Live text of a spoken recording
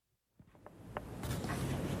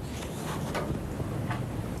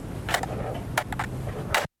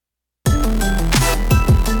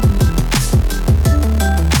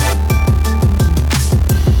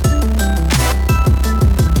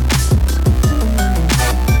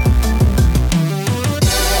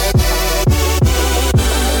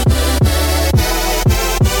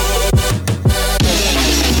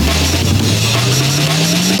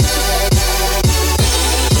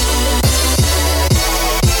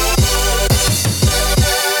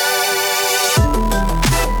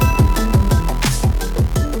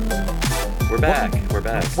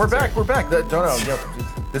We're back.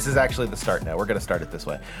 This is actually the start now. We're going to start it this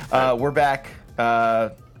way. We're back.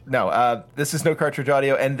 This is No Cartridge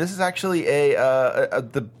Audio, and this is actually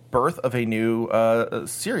the birth of a new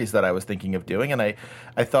series that I was thinking of doing, and I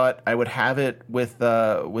thought I would have it with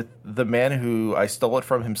the man who I stole it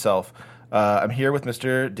from himself. I'm here with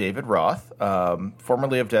Mr. David Roth,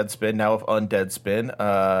 formerly of Deadspin, now of Undeadspin,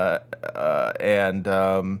 and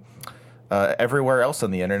everywhere else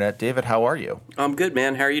on the internet. David, how are you? I'm good,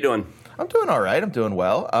 man. How are you doing? I'm doing all right. I'm doing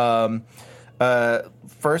well.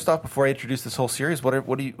 First off, before I introduce this whole series, how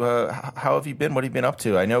have you been? What have you been up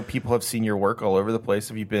to? I know people have seen your work all over the place.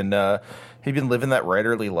 Have you been living that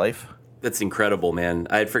writerly life? That's incredible, man.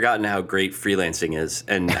 I had forgotten how great freelancing is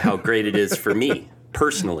and how great it is for me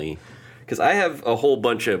personally, because I have a whole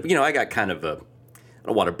bunch of, I got kind of I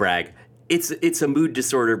don't want to brag. It's a mood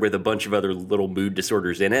disorder with a bunch of other little mood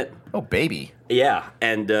disorders in it. Oh, baby. Yeah,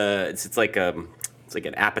 and it's like an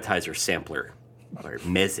appetizer sampler or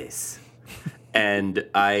mezes. And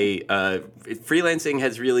freelancing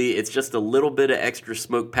has really, it's just a little bit of extra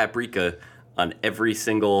smoked paprika on every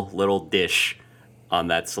single little dish on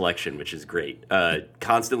that selection, which is great.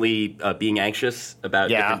 Constantly being anxious about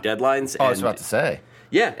different deadlines. I was about to say.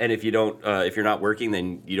 Yeah, and if you're not working,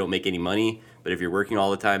 then you don't make any money. But if you're working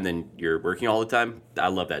all the time, then you're working all the time. I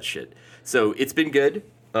love that shit. So it's been good,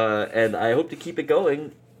 and I hope to keep it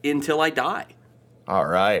going until I die. All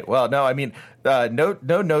right. Well, no, I mean, no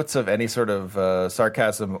notes of any sort of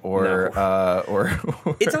sarcasm or.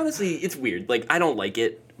 It's honestly, it's weird. Like, I don't like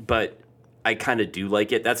it, but I kind of do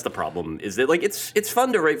like it. That's the problem. Is that like it's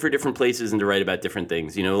fun to write for different places and to write about different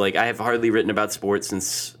things. Like I have hardly written about sports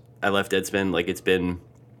since I left Deadspin. Like it's been,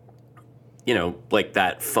 like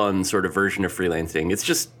that fun sort of version of freelancing. It's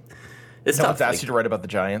tough. No one's asked you to write about the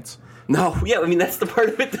Giants. No, yeah, I mean, that's the part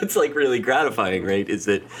of it that's, like, really gratifying, right, is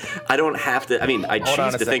that I don't have to, I mean, I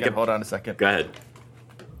choose to think of... Hold on a second. Go ahead.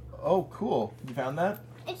 Oh, cool. You found that?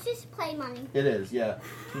 It's just play money. It is, yeah.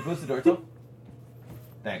 Can you close the door, Tom?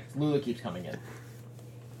 Thanks. Lula keeps coming in.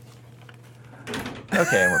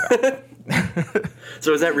 Okay, and we're back.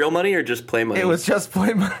 So is that real money or just play money? It was just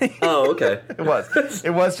play money. Oh, okay.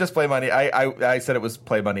 It was just play money. I said it was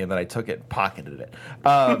play money, and then I took it and pocketed it.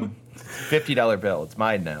 $50 bill. It's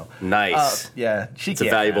mine now. Nice. Yeah, it's a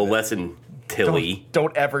valuable lesson, Tilly.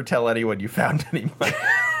 Don't ever tell anyone you found any money.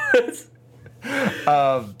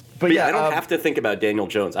 But yeah, I don't have to think about Daniel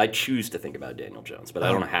Jones. I choose to think about Daniel Jones, but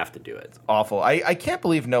I don't have to do it. Awful. I can't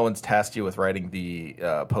believe no one's tasked you with writing the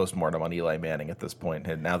postmortem on Eli Manning at this point,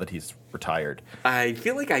 and now that he's retired. I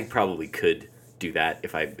feel like I probably could do that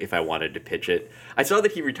if I wanted to pitch it. I saw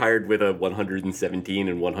that he retired with a 117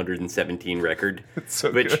 and 117 record. It's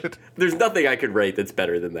so good. There's nothing I could write that's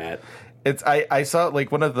better than that. I saw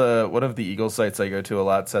like one of the Eagles sites I go to a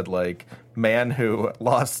lot said like man who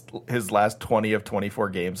lost his last 20 of 24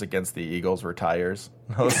 games against the Eagles retires.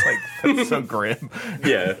 I was like, that's so grim.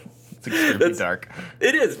 Yeah. It's extremely dark.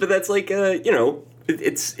 It is, but that's like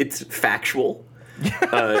it's factual.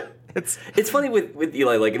 It's funny with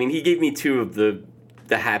Eli. Like, I mean, he gave me two of the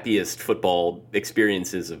happiest football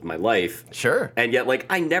experiences of my life. Sure. And yet, like,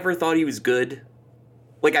 I never thought he was good.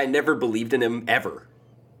 Like, I never believed in him ever.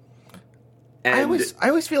 And I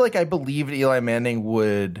always feel like I believed Eli Manning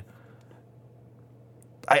would.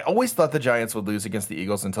 I always thought the Giants would lose against the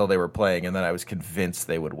Eagles until they were playing, and then I was convinced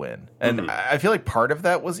they would win. And I feel like part of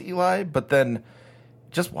that was Eli, but then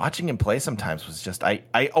just watching him play sometimes was just I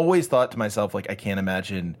always thought to myself, like, I can't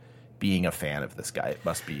imagine being a fan of this guy. It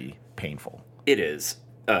must be painful. It is.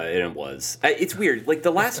 And it was. It's weird. Like,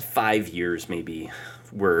 the last 5 years maybe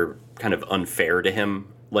were kind of unfair to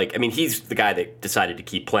him. Like, I mean, he's the guy that decided to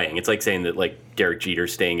keep playing. It's like saying that, like, Derek Jeter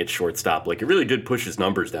staying at shortstop. Like, it really did push his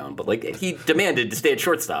numbers down. But, like, he demanded to stay at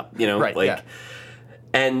shortstop, Right, Like, yeah.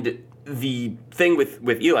 And the thing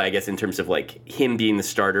with Eli, I guess, in terms of, like, him being the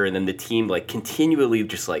starter and then the team, like, continually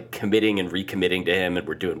just, like, committing and recommitting to him. And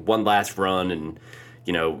we're doing one last run and...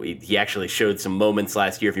 he actually showed some moments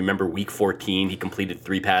last year. If you remember week 14, he completed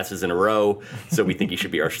 3 passes in a row. So we think he should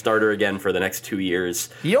be our starter again for the next 2 years.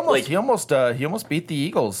 He almost beat the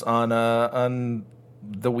Eagles on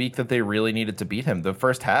the week that they really needed to beat him. The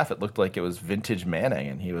first half, it looked like it was vintage Manning,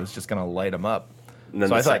 and he was just going to light him up. And then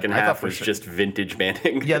the second half was just vintage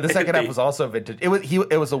Manning. Yeah, the second half was also vintage. It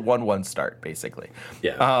was a 1-1 start basically.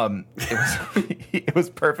 Yeah. It was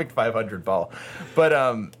perfect 500 ball,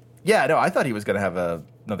 but yeah, no, I thought he was going to have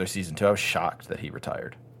another season too. I was shocked that he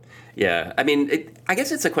retired. Yeah, I mean, I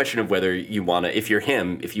guess it's a question of whether you want to, if you're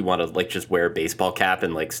him, if you want to, like, just wear a baseball cap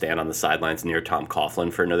and, like, stand on the sidelines near Tom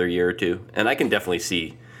Coughlin for another year or two. And I can definitely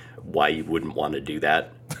see why you wouldn't want to do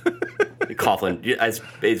that. Coughlin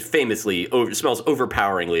is famously smells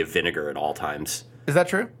overpoweringly of vinegar at all times. Is that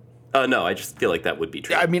true? No, I just feel like that would be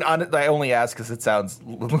true. I mean, I only ask because it sounds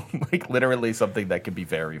like literally something that could be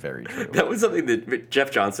very, very true. That was something that Jeff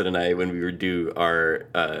Johnson and I, when we would do our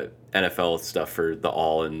NFL stuff for the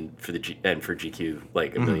All and for for GQ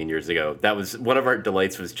like a million years ago, that was one of our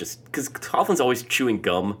delights. Was just because Coughlin's always chewing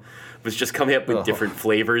gum, was just coming up with different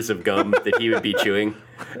flavors of gum that he would be chewing,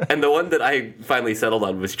 and the one that I finally settled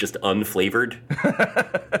on was just unflavored.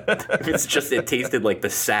 It tasted like the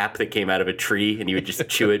sap that came out of a tree, and he would just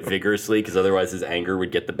chew it vigorously because otherwise his anger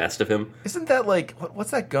would get the best of him. Isn't that like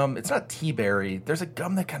what's that gum? It's not tea berry. There's a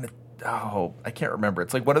gum that kind of I can't remember.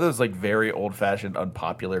 It's like one of those like very old fashioned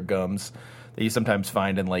unpopular gums that you sometimes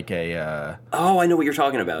find in like a. Oh, I know what you're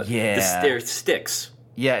talking about. Yeah, they're sticks.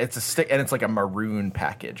 Yeah, it's a stick, and it's like a maroon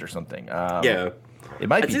package or something. Yeah, it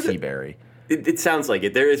might be tea berry. It sounds like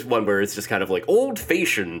it. There is one where it's just kind of like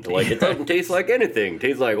old-fashioned, like it doesn't taste like anything. It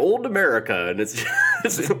tastes like old America, and it's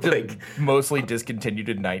just like mostly discontinued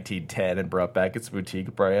in 1910 and brought back its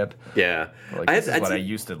boutique brand. Yeah, like, this is what I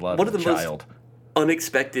used to love as a child.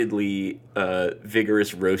 Unexpectedly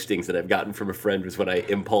vigorous roastings that I've gotten from a friend was when I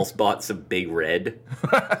impulse bought some Big Red,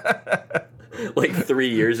 like 3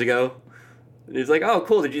 years ago. And he's like, "Oh,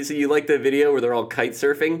 cool! Did you see? You like the video where they're all kite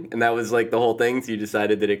surfing?" And that was like the whole thing. So you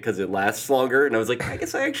decided that because it lasts longer. And I was like, I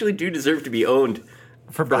guess I actually do deserve to be owned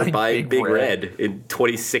for buying Big Red in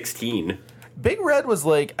 2016. Big Red was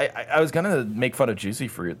like I was gonna make fun of Juicy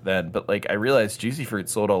Fruit then, but like I realized Juicy Fruit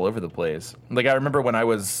sold all over the place. Like I remember when I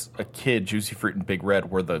was a kid, Juicy Fruit and Big Red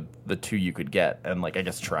were the two you could get, and like I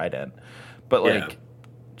guess Trident, but like. Yeah.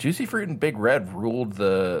 Juicy Fruit and Big Red ruled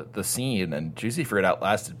the scene, and Juicy Fruit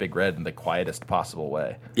outlasted Big Red in the quietest possible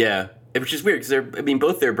way. Yeah, which is weird because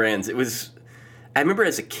both their brands. I remember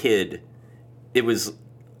as a kid, it was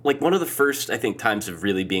like one of the first, I think, times of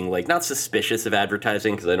really being like not suspicious of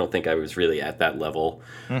advertising because I don't think I was really at that level,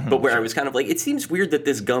 but where I was kind of like, it seems weird that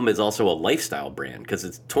this gum is also a lifestyle brand because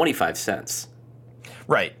it's 25 cents.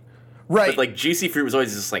 Right. But like Juicy Fruit was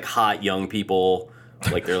always just like hot young people.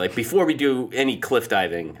 Like they're like, before we do any cliff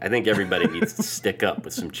diving, I think everybody needs to stick up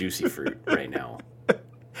with some Juicy Fruit right now.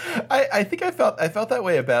 I think I felt that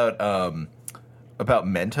way about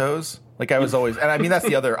Mentos. Like I was always, and I mean that's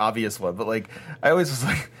the other obvious one, but like I always was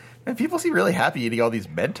like, man, people seem really happy eating all these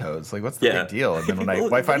Mentos. Like what's the big deal? And then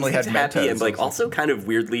when I finally had Mentos, and like also kind of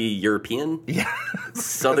weirdly European. Yeah,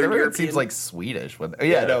 Southern European. It seems like Swedish.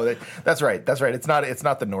 No, that's right. It's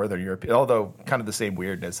not the Northern European, although kind of the same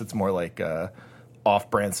weirdness. It's more like.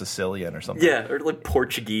 Off-brand Sicilian or something. Yeah, or like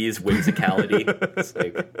Portuguese whimsicality. It's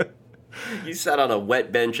like, you sat on a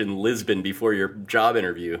wet bench in Lisbon before your job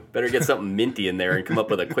interview. Better get something minty in there and come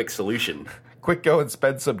up with a quick solution. Quick, go and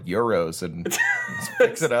spend some euros and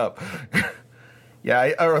fix it up. Yeah,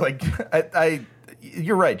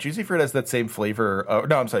 you're right. Juicy Fruit has that same flavor.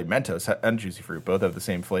 No, I'm sorry, Mentos and Juicy Fruit both have the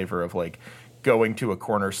same flavor of like going to a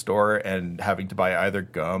corner store and having to buy either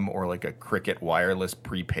gum or like a Cricket wireless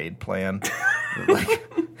prepaid plan that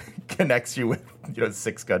like connects you with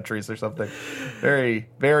 6 countries or something. Very,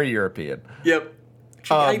 very European. Yep.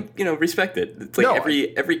 I respect it. It's like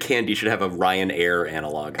every candy should have a Ryanair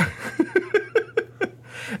analog.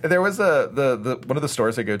 There was the one of the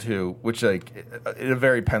stores I go to, which like a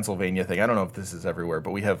very Pennsylvania thing. I don't know if this is everywhere,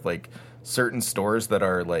 but we have like certain stores that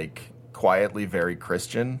are like quietly very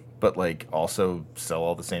Christian, but like also sell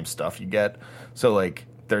all the same stuff you get. So like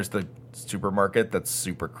there's the supermarket that's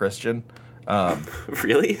super Christian.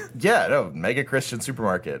 Really? Yeah, no, mega Christian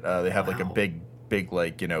supermarket. They have like a big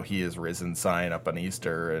like he is risen sign up on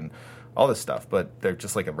Easter and all this stuff, but they're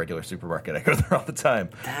just like a regular supermarket. I go there all the time.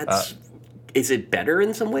 Is it better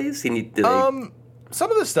in some ways?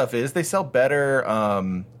 Some of the stuff is. They sell better.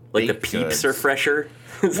 Like the Peeps goods are fresher?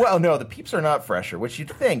 Well, no, the Peeps are not fresher, which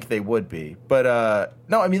you'd think they would be. But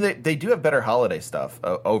no, I mean they do have better holiday stuff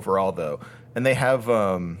overall, though, and they have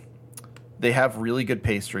really good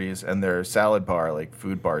pastries, and their salad bar, like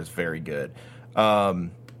food bar, is very good. The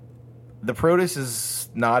produce is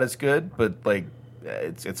not as good, but like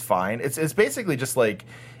it's fine. It's basically just like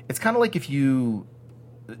it's kind of like if you.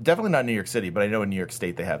 Definitely not New York City, but I know in New York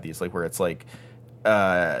State they have these, like where it's like,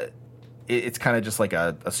 it's kind of just like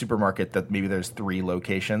a supermarket that maybe there's 3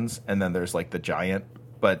 locations, and then there's like the giant,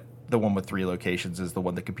 but the one with 3 locations is the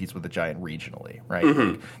one that competes with the giant regionally, right?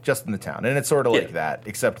 Mm-hmm. Like, just in the town, and it's sort of like that,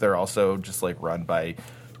 except they're also just like run by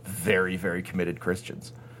very, very committed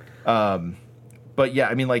Christians. But yeah,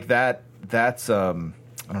 I mean, like that's I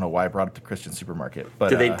don't know why I brought up the Christian supermarket,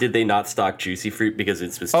 but did they not stock Juicy Fruit because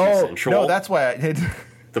it was too sensual? No, that's why I did.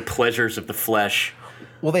 The pleasures of the flesh.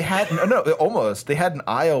 Well, they had almost. They had an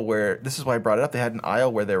aisle where this is why I brought it up. They had an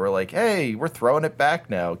aisle where they were like, "Hey, we're throwing it back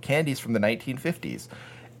now. Candies from the 1950s,"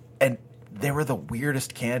 and they were the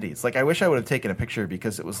weirdest candies. Like, I wish I would have taken a picture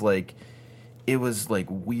because it was like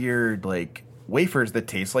weird, like wafers that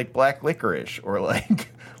taste like black licorice, or like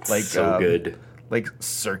so good, like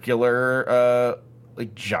circular.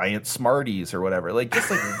 Like giant Smarties or whatever, like just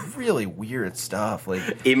like really weird stuff,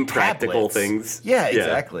 like impractical tablets. things. Yeah,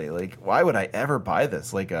 exactly. Like, why would I ever buy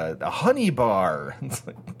this? Like a honey bar. It's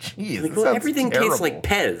like, geez, Like, well, everything terrible. tastes like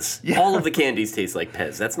Pez. Yeah. All of the candies taste like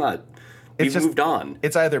Pez. That's not. We've moved on.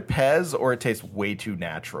 It's either Pez or it tastes way too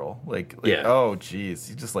natural. Like Yeah. oh geez,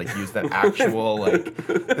 you just like use that actual like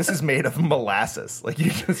this is made of molasses. Like you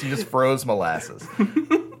just froze molasses.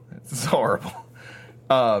 It's horrible.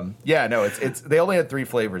 Yeah, no, it's they only had 3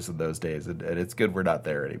 flavors in those days, and it's good we're not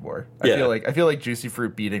there anymore. Yeah. I feel like Juicy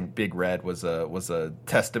Fruit beating Big Red was a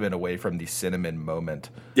testament away from the cinnamon moment.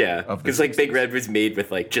 Yeah, of the because like Big 60s. Red was made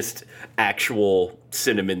with like just actual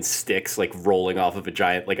cinnamon sticks, like rolling off of a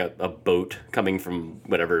giant like a boat coming from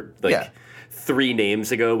whatever like Yeah. 3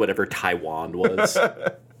 names ago, whatever Taiwan was.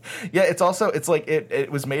 Yeah, it's like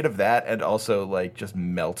it was made of that and also like just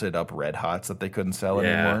melted up Red Hots that they couldn't sell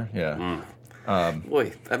anymore. Yeah.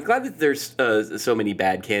 Boy, I'm glad that there's so many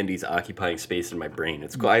bad candies occupying space in my brain.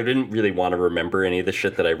 It's cool. I didn't really want to remember any of the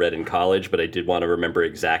shit that I read in college, but I did want to remember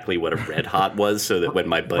exactly what a Red Hot was, so that when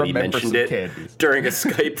my buddy Remember mentioned some it candies. during a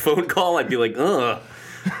Skype phone call, I'd be like, ugh.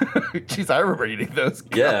 Jeez, I remember eating those.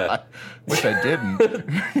 God, Yeah. wish I didn't.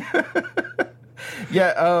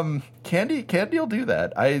 Yeah, candy will do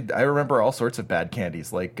that. I remember all sorts of bad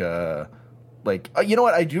candies, like you know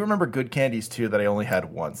what? I do remember good candies too that I only had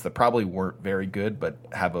once that probably weren't very good, but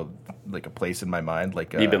have a place in my mind.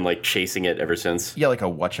 Like You've been like chasing it ever since. yeah, like a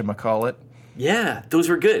whatchamacallit. Yeah, those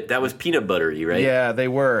were good. That was peanut buttery, right? Yeah, they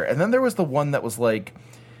were. And then there was the one that was like,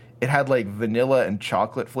 it had like vanilla and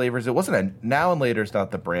chocolate flavors. It wasn't a Now and Later is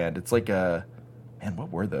not the brand. It's like a, man,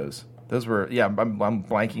 what were those? Those were, yeah, I'm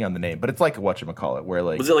blanking on the name, but it's like a whatchamacallit where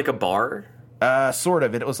like, Was it like a bar? sort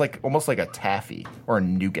of. It was like almost like a taffy or a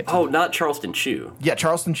nougat. Oh, not Charleston Chew. Yeah,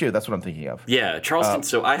 Charleston Chew. That's what I'm thinking of. Yeah, Charleston.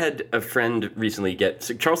 So I had a friend recently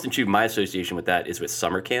Charleston Chew. My association with that is with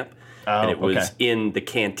summer camp, and it was okay. in the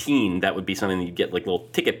canteen. That would be something that you'd get like little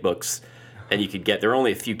ticket books, and you could get. There are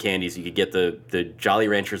only a few candies. You could get the Jolly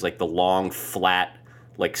Ranchers, like the long flat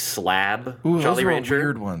like slab Ooh, Jolly those were Rancher.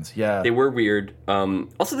 weird ones. Yeah, They were weird.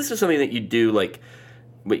 Also, this is something that you do like.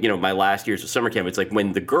 You know, my last years of summer camp, it's like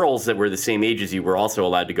when the girls that were the same age as you were also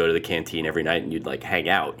allowed to go to the canteen every night and you'd like hang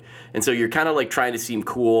out. And so you're kind of like trying to seem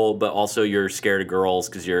cool, but also you're scared of girls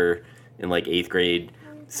because you're in like 8th grade.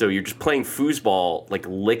 So you're just playing foosball, like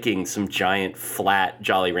licking some giant flat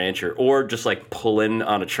Jolly Rancher or just like pulling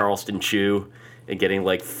on a Charleston Chew and getting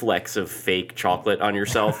like flecks of fake chocolate on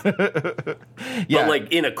yourself. yeah. But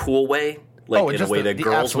like in a cool way. Like in a way that the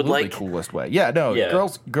girls would absolutely like. coolest way. Yeah, no, Yeah.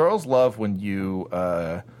 girls love when you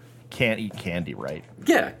can't eat candy right.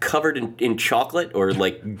 Yeah, covered in chocolate or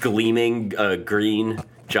like gleaming green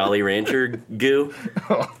Jolly Rancher goo.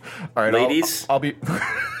 All right, Ladies? I'll be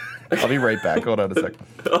I'll be right back. Hold on a second.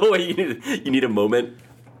 Oh, wait, you need a moment.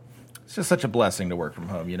 It's just such a blessing to work from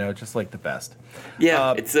home, you know, just like the best.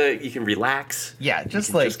 Yeah, it's you can relax. Yeah, just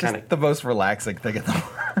can like just kinda- the most relaxing thing in the world.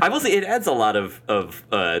 I will say it adds a lot of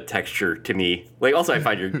texture to me. Like, also, I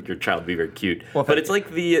find your child to be very cute. Well, but it's like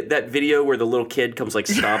that video where the little kid comes like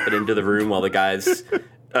stomping into the room while the guy's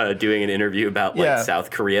doing an interview about like Yeah. South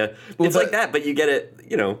Korea. Well, It's like that, but you get it.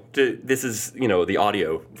 You know, this is the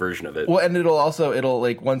audio version of it. Well, and it'll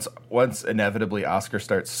like once inevitably Oscar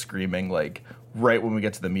starts screaming like right when we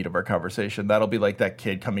get to the meat of our conversation, that'll be like that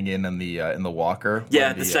kid coming in the walker. Yeah,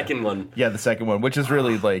 when the second one. Yeah, the second one, which is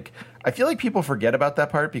really like I feel like people forget about that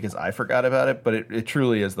part because I forgot about it, but it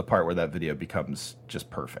truly is the part where that video becomes just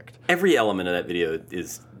perfect. Every element of that video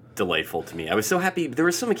is delightful to me. I was so happy. There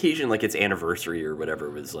was some occasion, like its anniversary or whatever,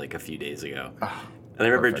 was like a few days ago. And I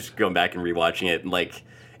remember perfect. just going back and rewatching it. And like,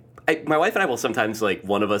 my wife and I will sometimes, like,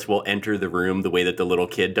 one of us will enter the room the way that the little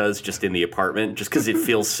kid does, just in the apartment, just because it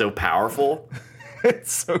feels so powerful.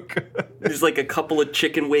 It's so good. There's like a couple of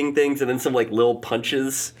chicken wing things and then some like little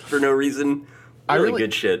punches for no reason. Really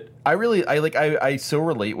good shit. I so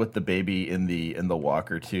relate with the baby in the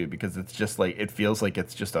walker too because it's just like it feels like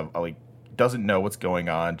it's just a like doesn't know what's going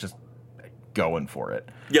on, just going for it.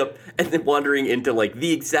 Yep, and then wandering into like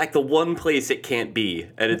the one place it can't be,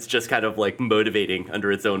 and it's just kind of like motivating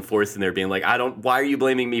under its own force, and they're being like, why are you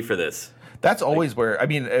blaming me for this? That's always where, I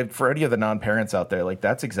mean, for any of the non-parents out there, like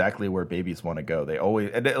that's exactly where babies want to go. They always,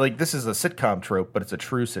 and like this is a sitcom trope, but it's a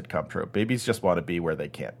true sitcom trope. Babies just want to be where they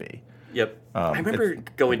can't be. Yep. I remember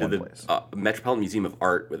going to one the place. Metropolitan Museum of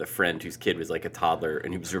Art with a friend whose kid was like a toddler,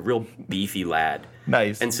 and he was a real beefy lad.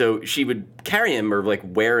 Nice. And so she would carry him or like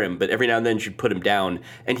wear him, but every now and then she'd put him down,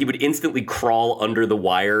 and he would instantly crawl under the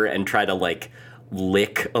wire and try to like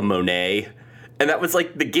lick a Monet. And that was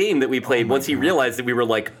like the game that we played once he realized that we were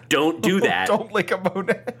like, don't do that. Don't lick a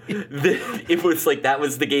Monet. It was like that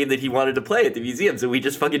was the game that he wanted to play at the museum, so we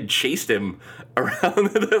just fucking chased him around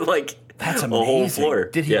That's the amazing. whole floor.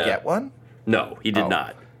 Did he get one? No, he did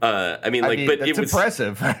not. But That's it was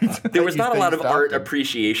impressive. There was not a lot of art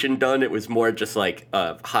appreciation done. It was more just like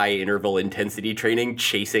high interval intensity training,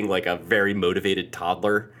 chasing like a very motivated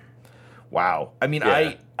toddler. Wow. I mean,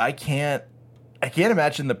 Yeah. I can't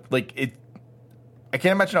imagine I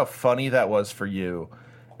can't imagine how funny that was for you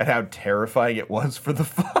and how terrifying it was for the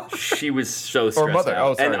father. She was so stressed mother.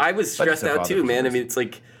 out. Oh, sorry. And I was Thought you stressed said out father too, for man. some I mean, it's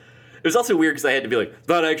like, it was also weird because I had to be like,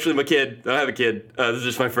 not actually my kid. I don't have a kid. This is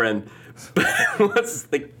just my friend. But it was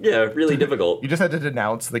like, really difficult. You just had to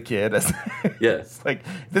denounce the kid as Yeah. like,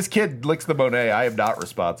 this kid licks the Monet. I am not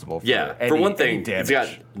responsible for Yeah. any, For one any thing, damage. it's got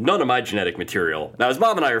none of my genetic material. Now, his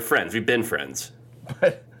mom and I are friends. We've been friends.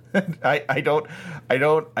 But I don't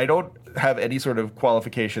have any sort of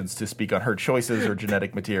qualifications to speak on her choices or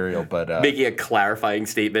genetic material, but Making a clarifying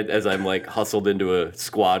statement as I'm like hustled into a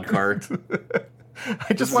squad car.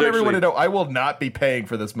 I just want everyone to know I will not be paying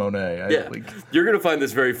for this Monet. You're gonna find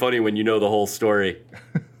this very funny when you know the whole story.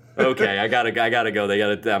 Okay, I gotta go.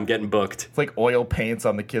 I'm getting booked. It's like oil paints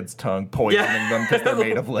on the kid's tongue, poisoning them because they're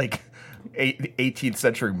made of like 18th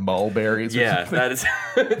century mulberries. Or Yeah, something. that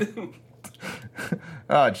is.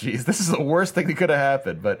 Oh, geez, this is the worst thing that could have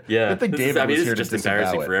happened. But Yeah, I think this David was is here to just disavow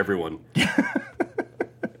embarrassing it. for everyone.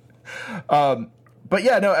 But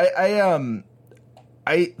yeah, no,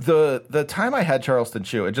 the time I had Charleston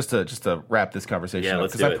Chew, and just to wrap this conversation Yeah, up,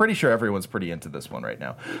 let's because do I'm it. pretty sure everyone's pretty into this one right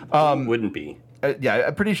now. Wouldn't be. Yeah,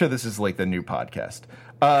 I'm pretty sure this is like the new podcast.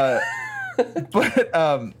 But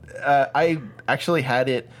I actually had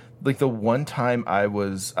it like the one time I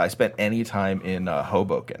spent any time in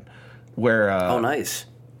Hoboken, where Oh, nice.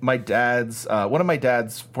 my dad's one of my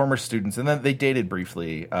dad's former students, and then they dated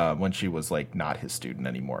briefly when she was like not his student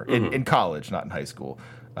anymore in college, not in high school.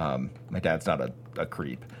 My dad's not a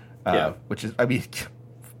creep, Yeah. which is, I mean,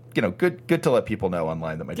 good to let people know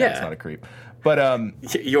online that my dad's Yeah. not a creep. But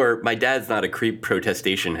My dad's not a creep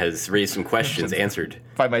protestation has raised some questions answered.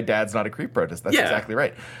 by my dad's not a creep protest. That's Yeah. exactly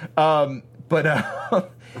right.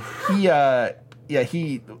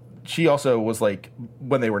 She also was like,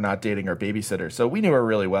 when they were not dating, our babysitter. So we knew her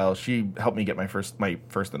really well. She helped me get my first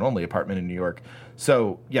and only apartment in New York.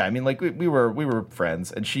 So yeah, I mean, like we were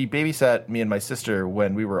friends, and she babysat me and my sister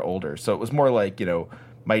when we were older. So it was more like,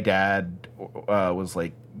 my dad was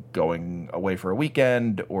like going away for a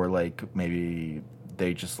weekend, or like maybe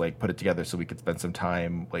they just like put it together so we could spend some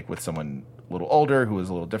time like with someone a little older who was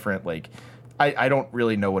a little different. Like I don't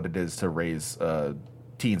really know what it is to raise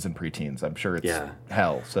teens and preteens. I'm sure it's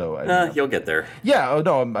hell. So You'll get there. yeah. Oh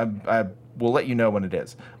no, I will let you know when it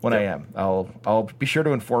is. When I am, I'll be sure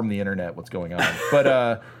to inform the internet what's going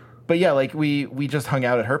on. But yeah, like we just hung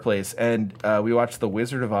out at her place, and we watched The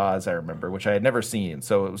Wizard of Oz. I remember, which I had never seen,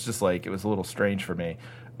 so it was just like it was a little strange for me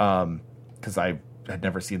because I had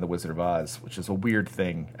never seen The Wizard of Oz, which is a weird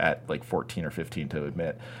thing at like 14 or 15 to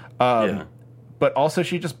admit. But also,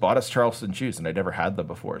 she just bought us Charleston Chews, and I'd never had them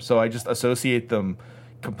before, so I just associate them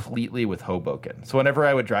completely with Hoboken. So whenever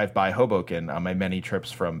I would drive by Hoboken on my many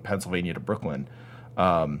trips from Pennsylvania to Brooklyn,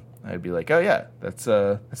 I'd be like, oh yeah, that's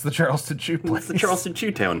the Charleston Chew place. It's the Charleston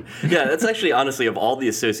Chew Town. Yeah, that's actually, honestly, of all the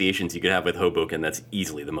associations you could have with Hoboken, that's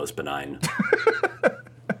easily the most benign.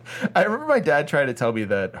 I remember my dad trying to tell me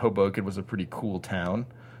that Hoboken was a pretty cool town.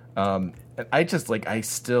 And I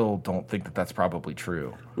still don't think that that's probably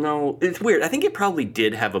true. No, it's weird. I think it probably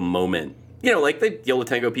did have a moment. Like the Yo La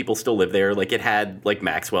Tengo people still live there. Like it had like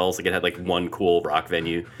Maxwell's. Like it had like one cool rock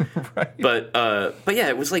venue. Right. But yeah,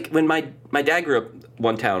 it was like when my dad grew up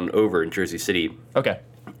one town over in Jersey City. Okay.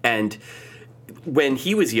 And when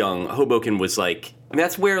he was young, Hoboken was like, I mean,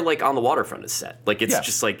 that's where like On the Waterfront is set. Like it's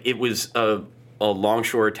just like it was a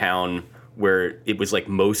longshore town where it was like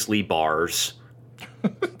mostly bars.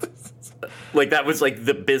 Like that was like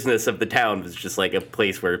the business of the town was just like a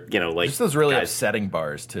place where like Just those really guys, upsetting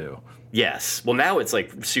bars too. Yes. Well, now it's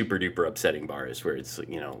like super duper upsetting bars where it's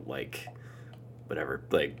like whatever,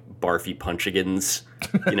 like barfy punchigans.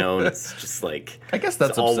 It's just like I guess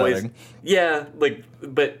that's always upsetting. yeah. Like,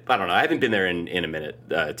 but I don't know. I haven't been there in a minute.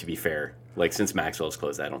 To be fair, like since Maxwell's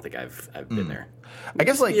closed, I don't think I've been there. I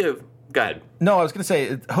guess like go ahead. No, I was gonna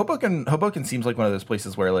say Hoboken seems like one of those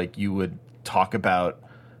places where like you would talk about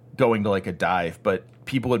going to like a dive, but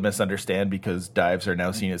people would misunderstand because dives are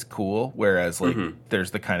now seen as cool, whereas like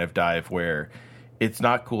there's the kind of dive where it's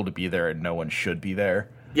not cool to be there and no one should be there.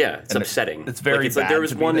 Yeah, it's upsetting. It's very it's like bad there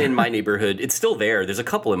was to be one there. in my neighborhood. It's still there. There's a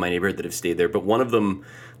couple in my neighborhood that have stayed there, but one of them,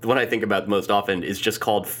 the one I think about most often, is just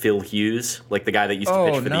called Phil Hughes, like the guy that used to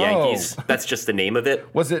pitch for the Yankees. That's just the name of it.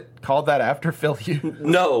 Was it called that after Phil Hughes?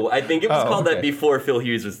 No, I think it was called okay. that before Phil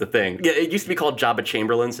Hughes was the thing. Yeah, it used to be called Jabba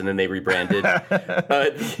Chamberlains, and then they rebranded.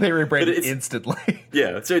 They rebranded it's- instantly.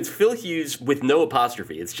 Yeah, so it's Phil Hughes with no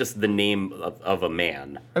apostrophe. It's just the name of a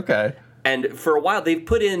man. Okay. And for a while, they've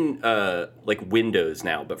put in like windows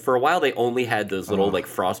now, but for a while they only had those little like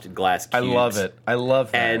frosted glass cubes. I love it. I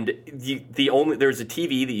love that. And there was a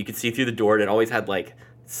TV that you could see through the door, and it always had like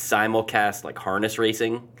simulcast like harness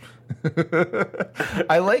racing.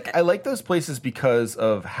 I like those places because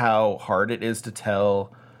of how hard it is to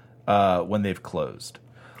tell when they've closed.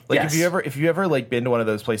 Like Yes. if you ever like been to one of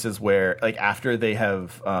those places where like after they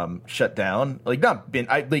have shut down, like not been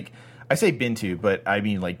I say been to, but I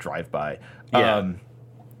mean like drive by. Yeah.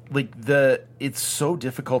 It's so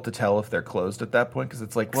difficult to tell if they're closed at that point because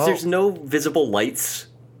it's like, well, There's no visible lights.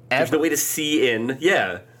 There's Ever. no way to see in.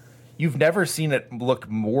 Yeah. you've never seen it look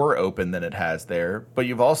more open than it has there, but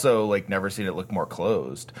you've also like never seen it look more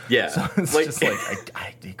closed. Yeah. So it's Like- just like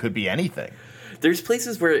it could be anything. There's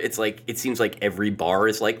places where it's like it seems like every bar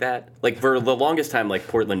is like that. Like for the longest time, like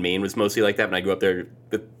Portland, Maine was mostly like that. When I grew up there,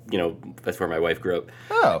 that's where my wife grew up.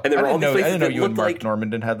 Oh, And there I were all didn't these know, I places didn't know that you and looked Mark like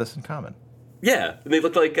Normandin had this in common. yeah, and they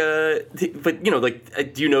looked like. But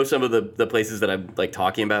do you know some of the places that I'm like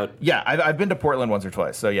talking about? Yeah, I've been to Portland once or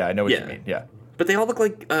twice, so yeah, I know what Yeah. you mean. Yeah, But they all look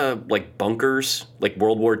like bunkers, like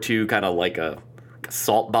World War II, kind of like a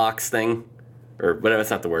salt box thing, or whatever. That's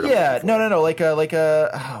not the word. I'm yeah, looking for. no, like a.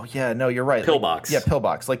 Oh yeah, no, you're right. Pillbox. Yeah,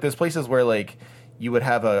 pillbox. Like those places where like you would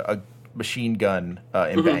have a machine gun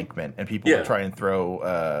embankment, and people Yeah. would try and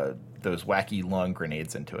throw those wacky long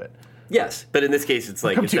grenades into it. Yes, but in this case, it's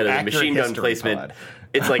like Welcome to instead of a Accurate machine gun History placement, Pod.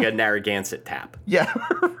 it's like a Narragansett tap. Yeah,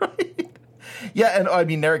 right. Yeah, and I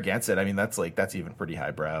mean Narragansett. I mean that's even pretty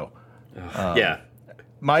highbrow. Yeah.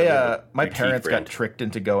 My your teeth parents got brand. tricked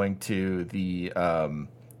into going to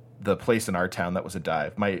the place in our town that was a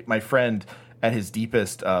dive. My friend at his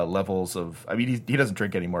deepest levels of, I mean, he doesn't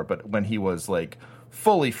drink anymore, but when he was like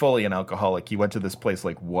fully an alcoholic, he went to this place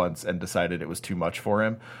like once and decided it was too much for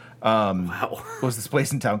him. Wow. It was this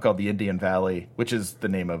place in town called the Indian Valley, which is the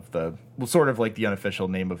name of sort of like the unofficial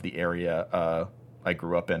name of the area I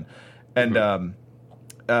grew up in. And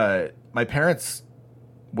my parents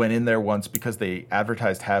went in there once because they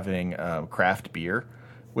advertised having craft beer,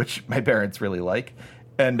 which my parents really like.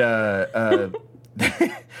 And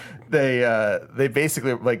they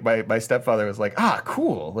basically, like, my stepfather was like,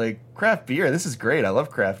 cool, like, craft beer, this is great, I love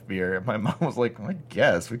craft beer. And my mom was like, I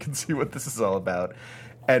guess we can see what this is all about.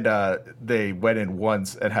 And they went in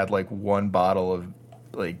once and had like one bottle of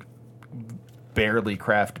like barely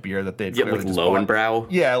craft beer that they'd Yeah, clearly like just bought. Lowenbrow.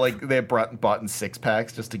 Yeah, like they bought in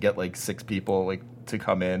 6-packs just to get like 6 people like to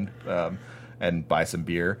come in and buy some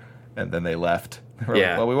beer, and then they left. They were like,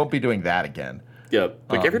 Yeah. well, we won't be doing that again. Yeah,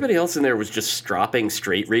 like everybody else in there was just stropping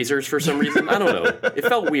straight razors for some reason. I don't know. It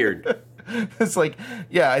felt weird. It's like,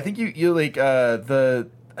 yeah, I think you like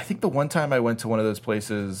I think the one time I went to one of those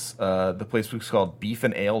places, the place was called Beef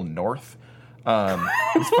and Ale North.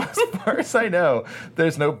 As far as I know,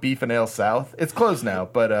 there's no Beef and Ale South. It's closed now,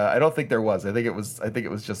 but I don't think there was. I think it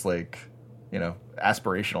was just like,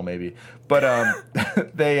 aspirational maybe. But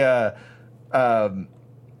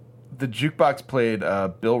the jukebox played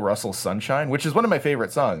Bill Russell's Sunshine, which is one of my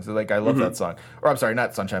favorite songs. Like I love that song. Or I'm sorry,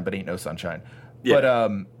 not Sunshine, but Ain't No Sunshine. Yeah.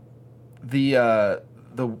 But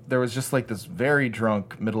there was just like this very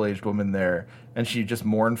drunk middle-aged woman there, and she just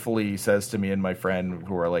mournfully says to me and my friend,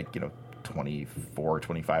 who are like 24,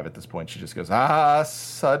 25 at this point, she just goes,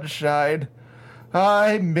 sunshine,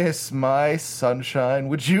 I miss my sunshine,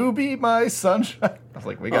 would you be my sunshine? I was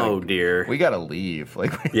like, Oh dear. we gotta leave.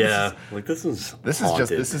 Like, Yeah, like this is haunted.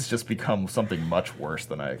 this has just become something much worse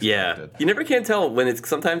than I Yeah, expected. you never can tell when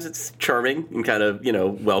sometimes it's charming and kind of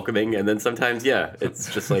welcoming, and then sometimes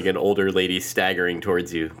it's just like an older lady staggering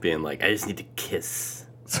towards you, being like, I just need to kiss.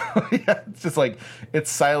 So yeah, it's just like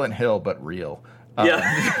it's Silent Hill but real.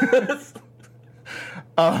 Yeah.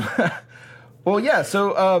 Well, yeah.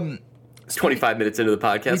 So 25 minutes into the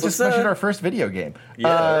podcast. we just mentioned our first video game.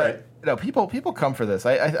 Yeah, right. No, people come for this.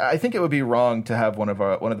 I think it would be wrong to have one of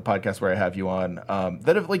the podcasts where I have you on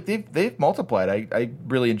that have like they've multiplied. I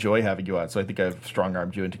really enjoy having you on, so I think I've strong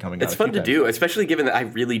armed you into coming on. It's fun to do, especially given that I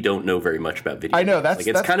really don't know very much about video. I know games.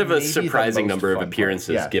 It's kind of a surprising number of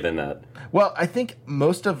appearances given that. Well, I think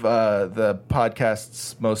most of the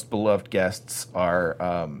podcast's most beloved guests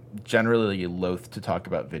are generally loath to talk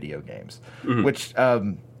about video games, which.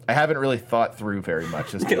 I haven't really thought through very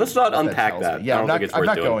much. Okay, let's not unpack that. Yeah, I'm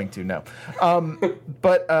not going to. No,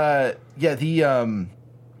 but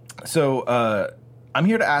So I'm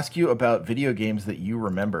here to ask you about video games that you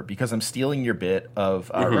remember because I'm stealing your bit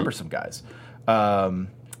of Remember Some Guys,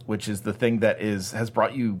 which is the thing that has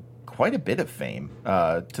brought you quite a bit of fame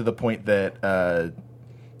to the point that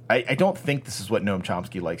I don't think this is what Noam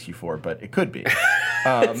Chomsky likes you for, but it could be.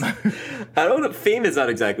 I don't know. Fame is not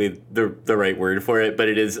exactly the right word for it, but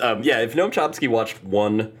it is. If Noam Chomsky watched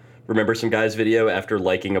one Remember Some Guys video after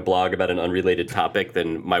liking a blog about an unrelated topic,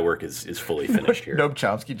 then my work is fully finished here. Noam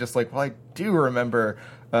Chomsky just like, well, I do remember,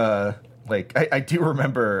 I do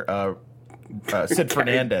remember Sid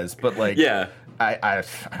Fernandez, but like, yeah, I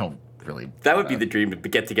don't really. That would be the dream, to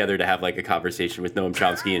get together to have like a conversation with Noam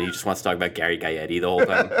Chomsky, and he just wants to talk about Gary Gaetti the whole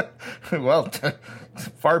time. Well,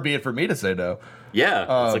 far be it for me to say no. Yeah,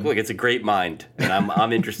 it's like, look, it's a great mind, and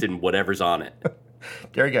I'm interested in whatever's on it.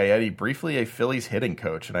 Gary Gaetti, briefly a Phillies hitting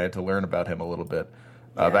coach, and I had to learn about him a little bit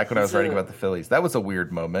back when I was writing about the Phillies. That was a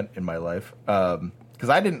weird moment in my life because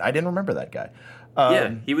I didn't remember that guy.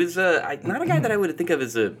 He was not a guy that I would think of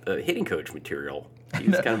as a hitting coach material. He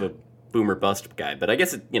was kind of a boomer bust guy, but I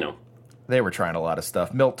guess they were trying a lot of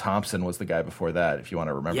stuff. Milt Thompson was the guy before that. If you want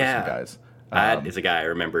to remember some guys, that is a guy I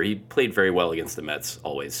remember. He played very well against the Mets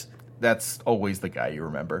always. That's always the guy you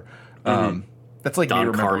remember. That's like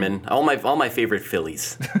Don Carmen. All my favorite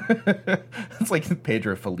Phillies. It's like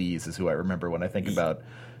Pedro Feliz is who I remember when I think about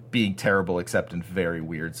being terrible, except in very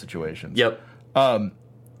weird situations. Yep.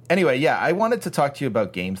 Anyway, yeah, I wanted to talk to you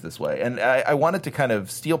about games this way, and I wanted to kind of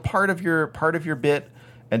steal part of your bit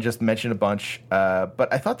and just mention a bunch.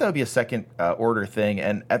 But I thought that would be a second order thing.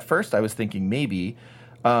 And at first, I was thinking maybe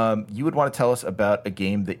you would want to tell us about a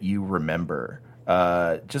game that you remember.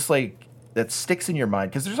 Just like that sticks in your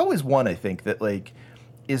mind, because there's always one I think that like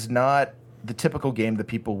is not the typical game that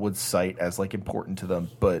people would cite as like important to them,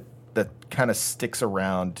 but that kind of sticks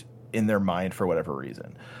around in their mind for whatever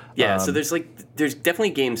reason. Yeah, so there's definitely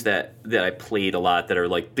games that I played a lot that are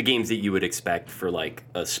like the games that you would expect for like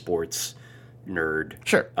a sports nerd,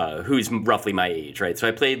 sure, who's roughly my age, right? So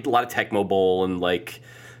I played a lot of Tecmo Bowl and like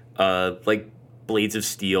Blades of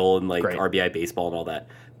Steel and like RBI Baseball and all that.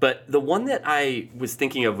 But the one that I was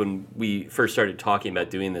thinking of when we first started talking about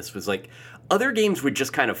doing this was like other games would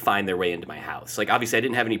just kind of find their way into my house. Like obviously I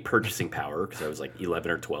didn't have any purchasing power because I was like 11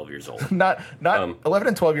 or 12 years old. Not 11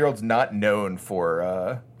 and 12-year-olds not known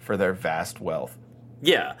for their vast wealth.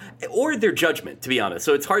 Yeah, or their judgment, to be honest.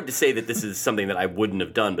 So it's hard to say that this is something that I wouldn't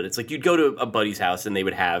have done, but it's like you'd go to a buddy's house and they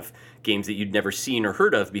would have games that you'd never seen or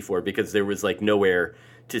heard of before because there was like nowhere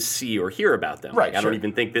to see or hear about them. Right, like, I don't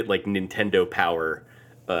even think that like Nintendo Power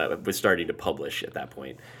was starting to publish at that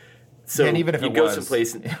point. So and even if you'd go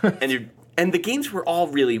someplace and the games were all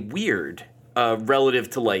really weird relative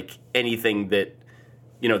to like anything that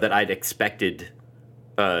that I'd expected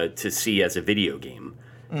to see as a video game.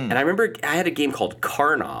 And I remember I had a game called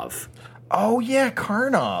Karnov. Oh yeah,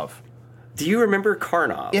 Karnov. Do you remember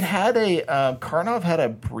Karnov? It had Karnov had a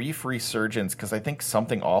brief resurgence because I think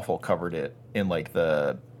Something Awful covered it in like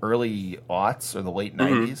the early aughts or the late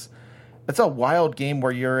 90s. It's a wild game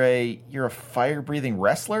where you're a fire-breathing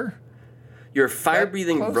wrestler. You're a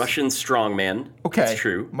fire-breathing Russian strongman. Okay, that's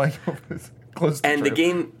true. Close to and true. The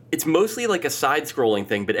game, it's mostly like a side-scrolling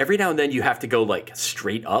thing, but every now and then you have to go like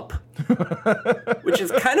straight up, which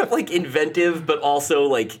is kind of like inventive, but also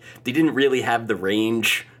like they didn't really have the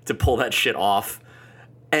range to pull that shit off.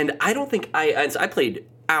 And I don't think I played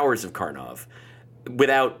hours of Karnov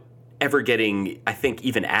without ever getting, I think,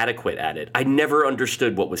 even adequate at it. I never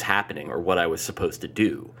understood what was happening or what I was supposed to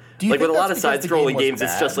do. Like with a lot of side-scrolling games,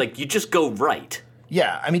 it's just like you just go right.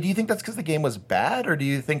 Yeah, I mean, do you think that's because the game was bad, or do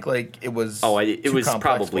you think like it was? It was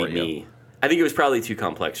probably me. I think it was probably too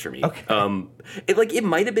complex for me. Okay. It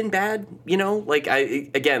might have been bad, Like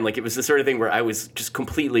it was the sort of thing where I was just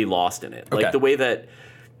completely lost in it. Like the way that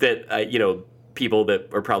people that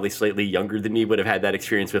are probably slightly younger than me would have had that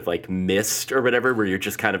experience with like Myst or whatever, where you're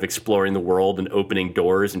just kind of exploring the world and opening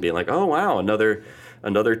doors and being like, oh wow, another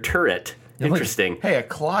turret. Interesting. Like, hey, a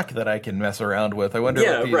clock that I can mess around with. I wonder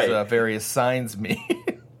what these various signs mean.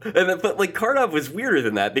 But like Karnov was weirder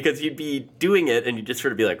than that because you'd be doing it and you'd just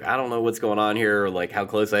sort of be like, I don't know what's going on here, or like how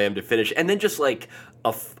close I am to finish, and then just like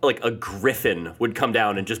a griffin would come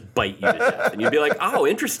down and just bite you to death, and you'd be like, oh,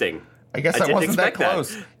 interesting. I guess I wasn't that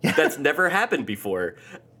close. Yeah. That's never happened before.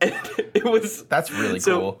 And it was that's really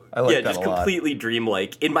cool. I like that a lot. Yeah, just completely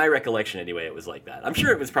dreamlike. In my recollection, anyway, it was like that. I'm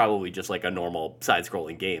sure it was probably just like a normal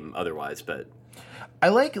side-scrolling game otherwise, but I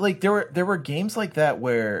like there were games like that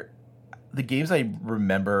where the games I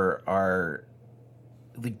remember are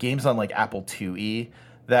the games on like Apple IIe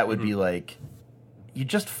that would be like you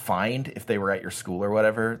just find if they were at your school or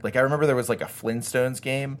whatever. Like I remember there was like a Flintstones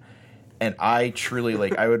game. And I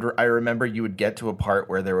truly I remember you would get to a part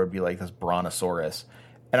where there would be like this brontosaurus,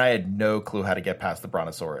 and I had no clue how to get past the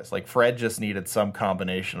brontosaurus. Like Fred just needed some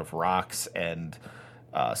combination of rocks and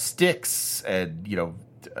sticks and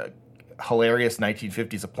hilarious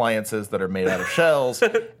 1950s appliances that are made out of shells,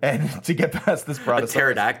 and to get past this brontosaurus. A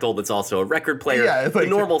pterodactyl that's also a record player. Yeah, the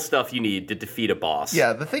normal stuff you need to defeat a boss.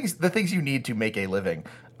 Yeah, the things you need to make a living.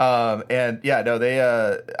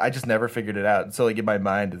 I just never figured it out. So like in my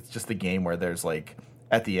mind, it's just a game where there's like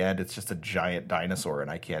at the end, it's just a giant dinosaur and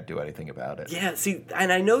I can't do anything about it. Yeah, see,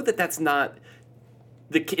 and I know that it's not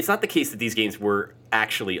the case that these games were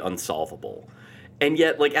actually unsolvable. And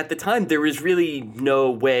yet, like at the time, there was really no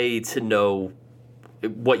way to know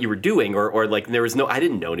what you were doing, or like there was I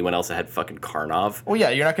didn't know anyone else that had fucking Karnov. Well, yeah,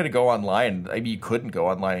 you're not going to go online. I mean, you couldn't go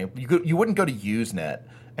online. You wouldn't go to Usenet.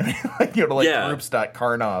 I mean,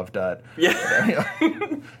 groups.karnov. Yeah.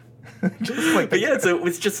 Just like so it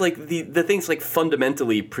was just like the things like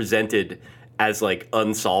fundamentally presented as like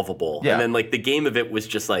unsolvable. Yeah. And then like the game of it was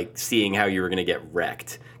just like seeing how you were going to get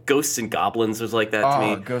wrecked. Ghosts and Goblins was like that to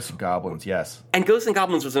me. Ghosts and Goblins, yes. And Ghosts and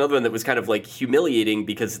Goblins was another one that was kind of like humiliating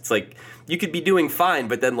because it's like you could be doing fine,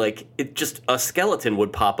 but then like it just a skeleton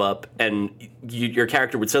would pop up and your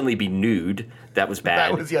character would suddenly be nude. That was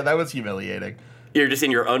bad. That was humiliating. You're just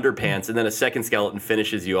in your underpants, and then a second skeleton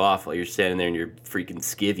finishes you off while you're standing there in your freaking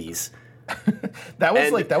skivvies. That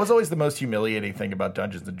was always the most humiliating thing about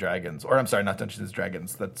Dungeons and Dragons. Or I'm sorry, not Dungeons and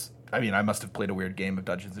Dragons. I must have played a weird game of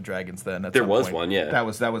Dungeons and Dragons then. There was one, yeah. That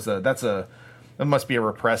must be a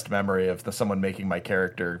repressed memory of someone making my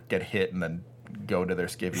character get hit and then go into their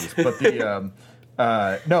skivvies. But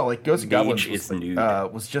Ghosts and Goblins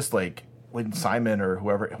was just like when Simon or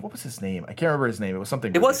whoever, what was his name? I can't remember his name. It was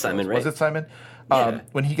something. It was Simon, right? Was it Simon? Yeah.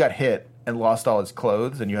 When he got hit and lost all his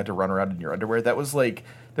clothes and you had to run around in your underwear, that was like,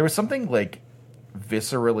 there was something like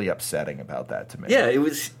viscerally upsetting about that to me. Yeah, it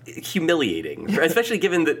was humiliating, especially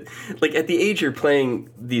given that, like, at the age you're playing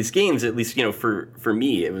these games, at least, for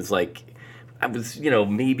me, it was like, I was,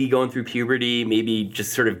 maybe going through puberty, maybe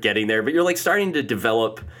just sort of getting there, but you're like starting to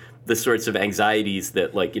develop the sorts of anxieties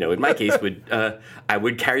that, like, in my case I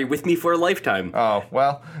would carry with me for a lifetime. Oh,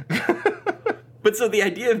 well. But so the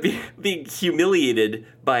idea of being humiliated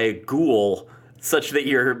by a ghoul such that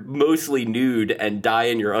you're mostly nude and die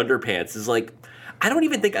in your underpants is like, I don't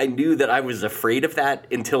even think I knew that I was afraid of that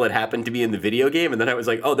until it happened to me in the video game, and then I was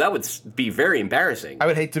like, oh, that would be very embarrassing. I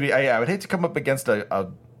would hate to come up against a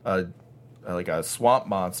swamp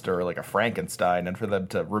monster or like a Frankenstein and for them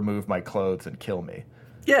to remove my clothes and kill me.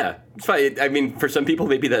 Yeah, it's fine. I mean, for some people,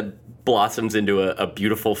 maybe that blossoms into a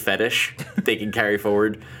beautiful fetish they can carry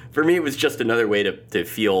forward. For me, it was just another way to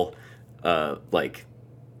feel like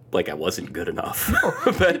I wasn't good enough.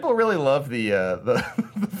 People really love the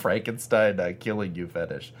Frankenstein killing you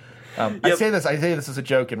fetish. Yep. I say this as a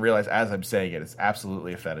joke and realize as I'm saying it, it's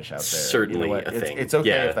absolutely a fetish out there. Certainly a thing. It's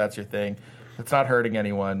okay if that's your thing. It's not hurting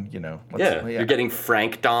anyone, You're getting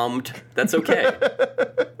Frank-domed. That's okay.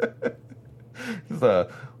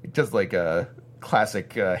 Just like a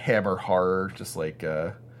classic Hammer horror, just like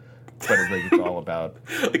but it's all about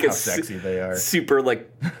like how sexy they are. Super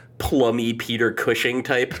like plummy Peter Cushing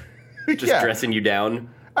type, just dressing you down.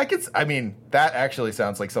 That actually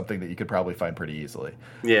sounds like something that you could probably find pretty easily.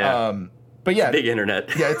 Yeah. But yeah, it's a big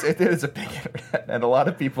internet. Yeah, it is a big internet, and a lot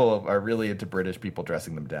of people are really into British people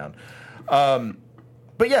dressing them down.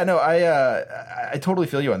 But yeah, no, I totally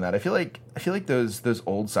feel you on that. I feel like those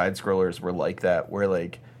old side scrollers were like that, where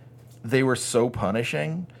like they were so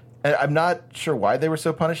punishing. And I'm not sure why they were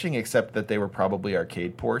so punishing, except that they were probably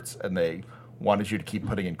arcade ports and they wanted you to keep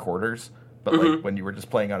putting in quarters. But like when you were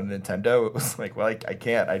just playing on a Nintendo, it was like, well, I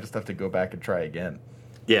can't. I just have to go back and try again.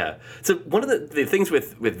 Yeah. So one of the things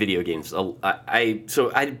with video games, I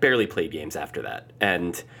barely played games after that,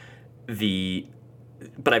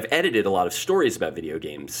 but I've edited a lot of stories about video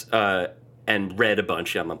games and read a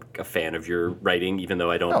bunch. I'm a fan of your writing, even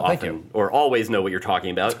though I don't often or always know what you're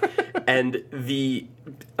talking about. And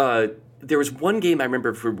there was one game I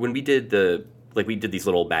remember for when we did the like we did these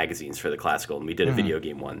little magazines for the classical, and we did a video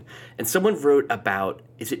game one, and someone wrote about,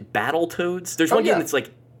 is it Battletoads? There's one game that's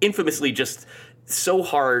like infamously just so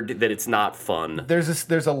hard that it's not fun.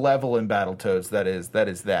 There's a level in Battletoads that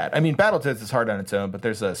is that. I mean, Battletoads is hard on its own, but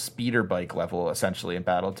there's a speeder bike level essentially in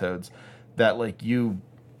Battletoads that like you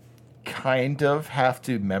kind of have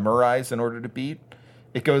to memorize in order to beat.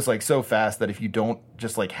 It goes like so fast that if you don't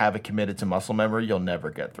just like have it committed to muscle memory, you'll never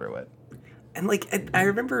get through it. And like I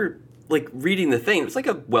remember like reading the thing. It was like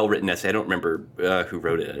a well-written essay. I don't remember who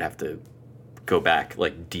wrote it. I'd have to go back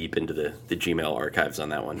like deep into the Gmail archives on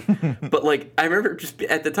that one. But like I remember just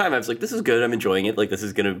at the time I was like, this is good. I'm enjoying it. Like this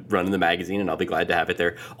is going to run in the magazine and I'll be glad to have it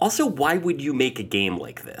there. Also, why would you make a game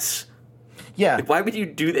like this? Yeah. Like, why would you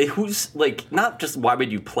do that? Who's like, not just why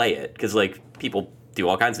would you play it? Because like people do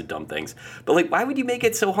all kinds of dumb things. But like, why would you make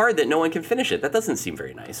it so hard that no one can finish it? That doesn't seem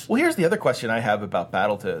very nice. Well, here's the other question I have about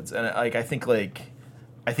Battletoads, and like I think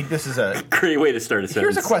this is a great way to start a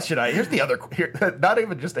sentence. Here's a question. Not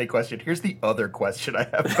even just a question. Here's the other question I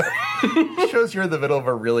have. Shows you're in the middle of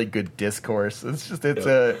a really good discourse.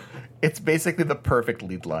 It's basically the perfect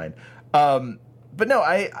lead line. But no,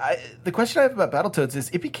 the question I have about Battletoads is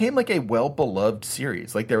it became like a well-beloved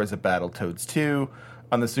series. Like there was a Battletoads 2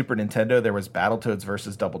 on the Super Nintendo. There was Battletoads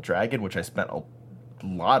versus Double Dragon, which I spent a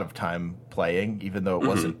lot of time playing, even though it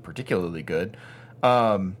wasn't particularly good.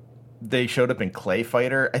 They showed up in Clay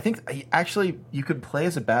Fighter. I think actually you could play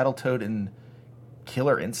as a Battletoad in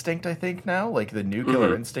Killer Instinct, I think now. Like the new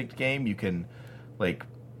Killer Instinct game, you can like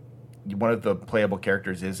one of the playable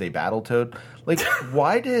characters is a Battletoad. Like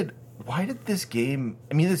why did this game,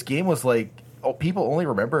 I mean this game was like people only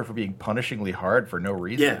remember it for being punishingly hard for no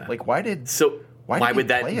reason. Yeah. Like why would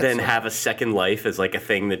that then have a second life as like a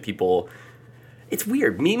thing that people, it's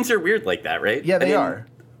weird. Memes are weird like that, right? Yeah, they are.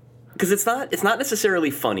 Because it's not necessarily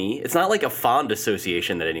funny. It's not like a fond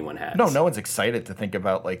association that anyone has. No one's excited to think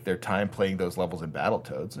about like their time playing those levels in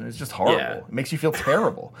Battletoads, and it's just horrible. Yeah. It makes you feel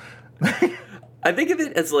terrible. I think of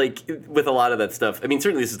it as like with a lot of that stuff. I mean,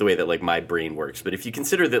 certainly this is the way that like my brain works. But if you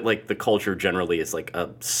consider that like the culture generally is like a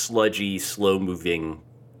sludgy, slow-moving,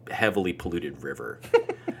 heavily polluted river,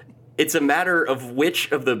 it's a matter of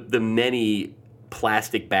which of the many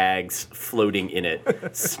plastic bags floating in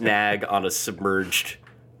it snag on a submerged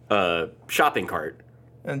shopping cart.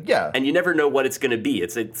 And you never know what it's going to be.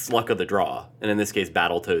 It's luck of the draw. And in this case,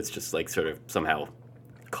 Battletoads just like sort of somehow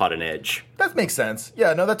caught an edge. That makes sense.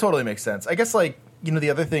 Yeah, no, that totally makes sense. I guess like, you know, the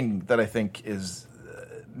other thing that I think is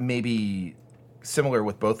maybe similar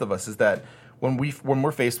with both of us is that when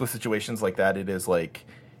we're faced with situations like that, it is like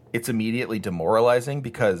it's immediately demoralizing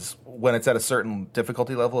because when it's at a certain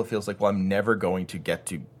difficulty level, it feels like, well, I'm never going to get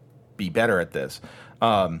to be better at this.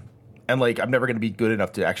 And like, I'm never going to be good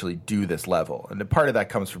enough to actually do this level. And part of that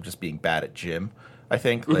comes from just being bad at gym, I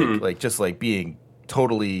think. Like just like being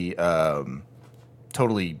totally,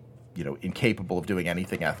 you know, incapable of doing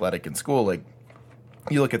anything athletic in school. Like,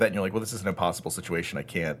 you look at that and you're like, well, this is an impossible situation. I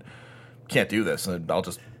can't do this. And I'll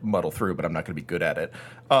just muddle through, but I'm not going to be good at it.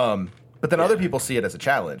 But then other people see it as a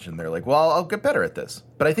challenge and they're like, well, I'll get better at this.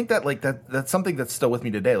 But I think that like that's something that's still with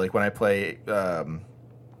me today. Like when I play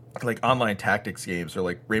like online tactics games or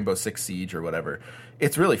like Rainbow Six Siege or whatever,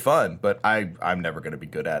 it's really fun, but I'm never going to be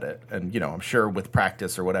good at it. And, you know, I'm sure with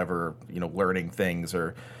practice or whatever, you know, learning things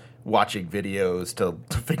or watching videos to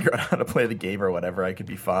figure out how to play the game or whatever, I could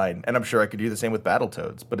be fine. And I'm sure I could do the same with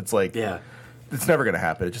Battletoads, but it's like, it's never going to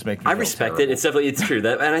happen. It just makes me feel respect terrible. it. It's true.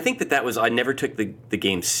 And I think that was, I never took the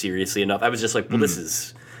game seriously enough. I was just like, well, this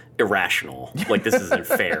is irrational. Like, this isn't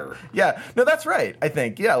fair. Yeah, no, that's right. I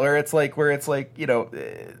think, where it's like, you know,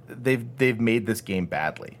 they've made this game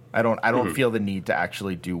badly. I don't feel the need to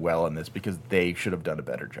actually do well in this because they should have done a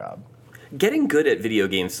better job. Getting good at video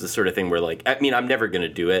games is the sort of thing where, like, I mean, I'm never going to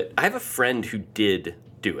do it. I have a friend who did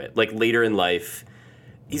do it, like, later in life.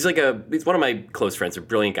 He's one of my close friends, a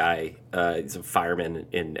brilliant guy. He's a fireman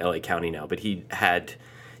in LA County now, but he'd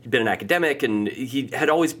been an academic and he had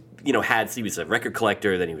always, you know, he was a record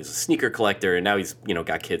collector, then he was a sneaker collector, and now he's, you know,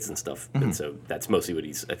 got kids and stuff. And so that's mostly what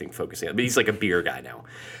he's, I think, focusing on. But he's like a beer guy now.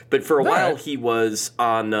 But for a while he was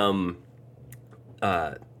on,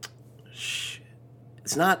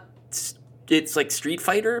 it's like Street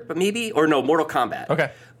Fighter, but maybe, or no, Mortal Kombat.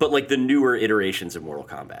 Okay. But like the newer iterations of Mortal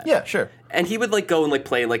Kombat. Yeah, sure. And he would like go and like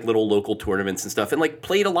play in like little local tournaments and stuff and like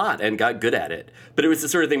played a lot and got good at it. But it was the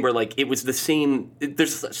sort of thing where like it was the same.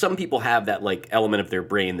 There's some people have that like element of their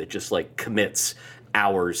brain that just like commits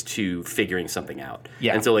hours to figuring something out.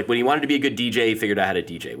 Yeah. And so like when he wanted to be a good DJ, he figured out how to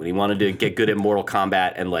DJ. When he wanted to get good at Mortal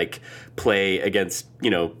Kombat and like play against, you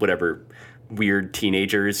know, whatever weird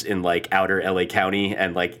teenagers in like outer LA County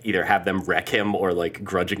and like either have them wreck him or like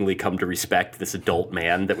grudgingly come to respect this adult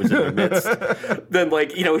man that was in their midst, then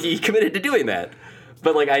like, you know, he committed to doing that.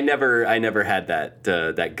 But like I never had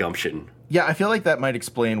that gumption. Yeah, I feel like that might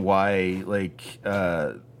explain why like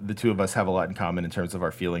the two of us have a lot in common in terms of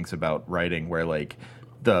our feelings about writing, where like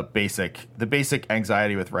the basic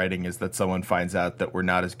anxiety with writing is that someone finds out that we're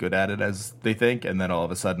not as good at it as they think, and then all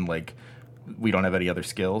of a sudden like we don't have any other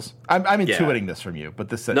skills. I'm intuiting this from you, but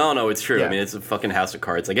this No, it's true. Yeah. I mean, it's a fucking house of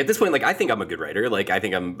cards. Like at this point, like I think I'm a good writer. Like I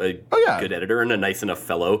think I'm a good editor and a nice enough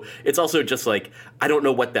fellow. It's also just like I don't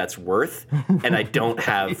know what that's worth, and I don't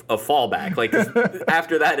have a fallback. Like 'cause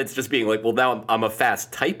after that, it's just being like, well, now I'm a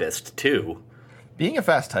fast typist too. Being a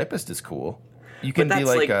fast typist is cool. You can be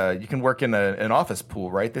like you can work in an office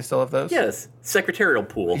pool, right? They still have those? Yes, secretarial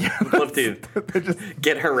pool. I'd love to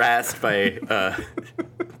get harassed by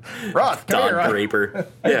Roth, come Don here, Roth. Draper.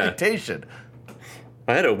 Yeah, Dictation.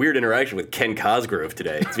 I had a weird interaction with Ken Cosgrove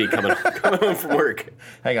today. It's me coming home from work.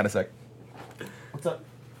 Hang on a sec. What's up?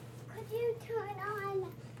 Could you turn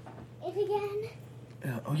on it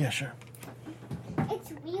again? Oh yeah, sure.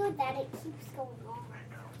 It's weird that it keeps going on.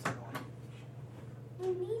 We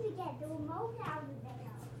need to get the remote out of there.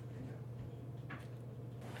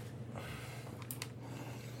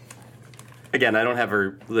 Again, I don't have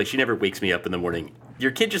her, like, she never wakes me up in the morning. Your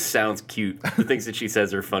kid just sounds cute. The things that she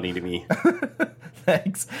says are funny to me.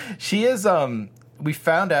 Thanks. She is. We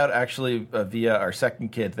found out actually via our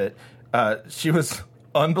second kid that she was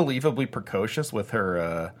unbelievably precocious with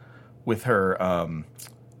her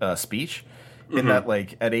speech. In that,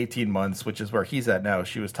 like, at 18 months, which is where he's at now,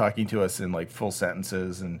 she was talking to us in, like, full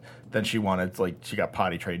sentences, and then she got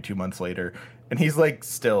potty trained 2 months later. And he's, like,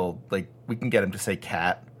 still, like, we can get him to say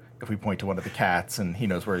cat if we point to one of the cats, and he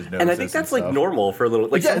knows where his nose is. And I think that's, like, normal for a little...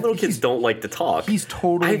 Like, some little kids don't like to talk. He's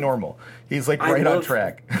totally normal. He's, like, right on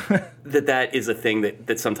track. that is a thing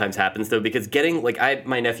that sometimes happens, though, because getting... Like,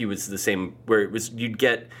 my nephew was the same, where it was... You'd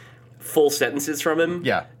get full sentences from him.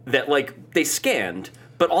 Yeah. That, like, they scanned...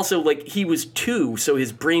 But also, like, he was 2, so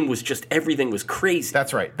his brain was just, everything was crazy.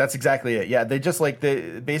 That's right. That's exactly it. Yeah, they just like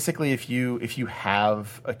basically if you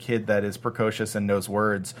have a kid that is precocious and knows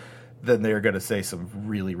words, then they're going to say some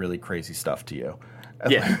really, really crazy stuff to you.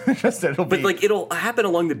 Yeah. But it'll happen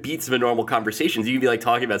along the beats of a normal conversation. You can be like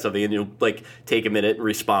talking about something and you'll like take a minute and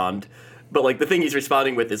respond. But like the thing he's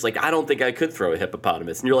responding with is like, I don't think I could throw a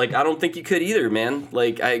hippopotamus. And you're like, I don't think you could either, man.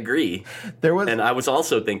 Like, I agree. And I was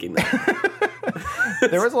also thinking that.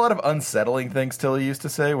 There was a lot of unsettling things Tilly used to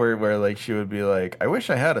say where like she would be like, I wish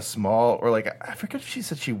I had a small, or like, I forget if she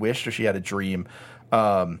said she wished or she had a dream.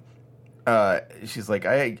 She's like,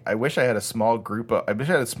 I wish I had a small group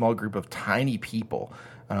of tiny people.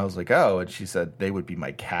 And I was like, oh, and she said they would be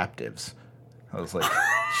my captives. I was like,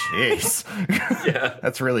 jeez. Yeah.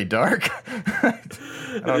 That's really dark. I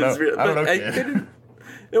don't know.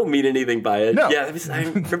 I don't mean anything by it. No. Yeah, I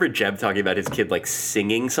remember Jeb talking about his kid like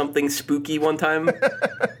singing something spooky one time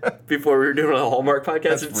before we were doing a Hallmark podcast.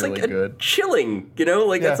 That's it's really like good. Chilling, you know?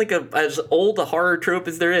 Like that's like as old a horror trope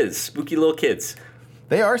as there is. Spooky little kids.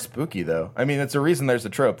 They are spooky though. I mean, it's a reason there's a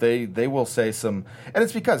trope. They will say some, and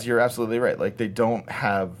it's because you're absolutely right. Like they don't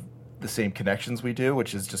have the same connections we do,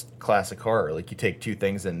 which is just classic horror. Like you take two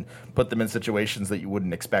things and put them in situations that you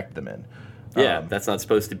wouldn't expect them in. Yeah, that's not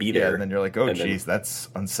supposed to be there. Yeah, and then you're like, oh, geez, that's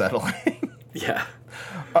unsettling. Yeah,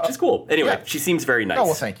 which is cool. Anyway, she seems very nice. Oh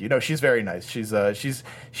well, thank you. No, she's very nice. She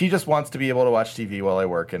just wants to be able to watch TV while I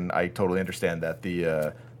work, and I totally understand that.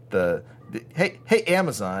 Hey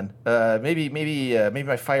Amazon, maybe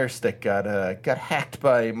my Fire Stick got hacked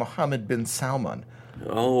by Mohammed bin Salman.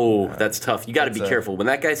 Oh, that's tough. You got to be careful when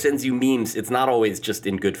that guy sends you memes. It's not always just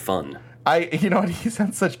in good fun. You know what? He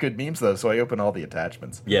sends such good memes though, so I open all the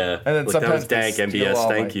attachments. Yeah, and then sometimes that was dank MBS.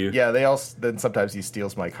 Thank you. Yeah, then sometimes he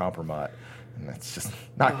steals my compromat, and that's just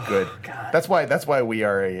not good. God. That's why we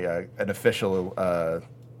are an official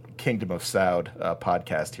Kingdom of Sound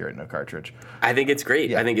podcast here at No Cartridge. I think it's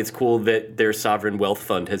great. Yeah. I think it's cool that their sovereign wealth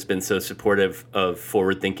fund has been so supportive of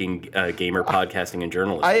forward-thinking gamer podcasting and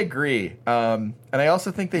journalism. I agree, and I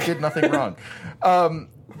also think they did nothing wrong.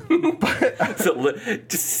 So,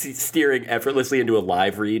 just steering effortlessly into a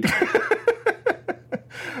live read.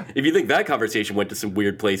 If you think that conversation went to some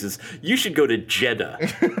weird places, you should go to Jeddah.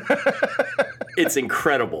 It's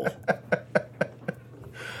incredible.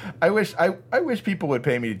 I wish people would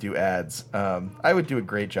pay me to do ads. I would do a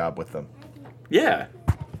great job with them. Yeah.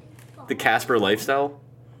 The Casper lifestyle.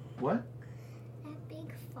 What? That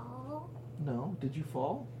big fall. No. Did you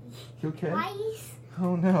fall? You okay? Twice.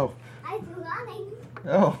 Oh no. I was running.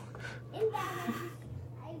 Oh. And then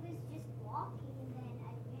I was just walking and then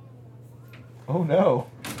I ran. Oh no.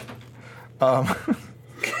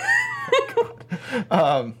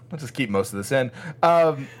 I'll just keep most of this in.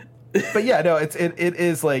 But yeah, no, it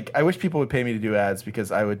is like I wish people would pay me to do ads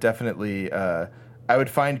because I would definitely I would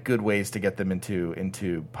find good ways to get them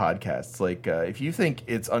into podcasts. Like if you think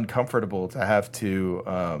it's uncomfortable to have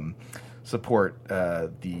to support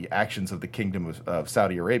the actions of the Kingdom of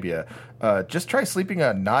Saudi Arabia, just try sleeping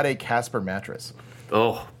on not a Casper mattress.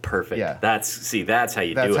 Oh, perfect. Yeah. That's how you do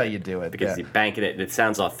it. That's how you do it, Because yeah. you're banking it, and it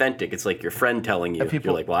sounds authentic. It's like your friend telling you.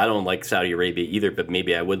 You're like, well, I don't like Saudi Arabia either, but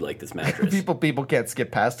maybe I would like this mattress. People can't skip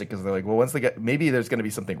past it because they're like, well, once they get, maybe there's going to be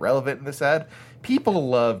something relevant in this ad. People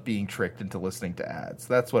love being tricked into listening to ads.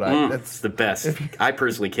 That's what It's the best. I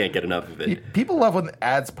personally can't get enough of it. People love when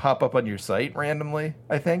ads pop up on your site randomly,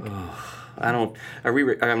 I think. I don't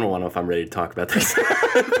know if I'm ready to talk about this.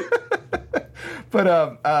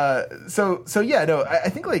 But so yeah, no, I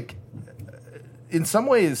think like in some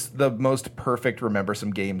ways the most perfect remember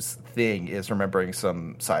some games thing is remembering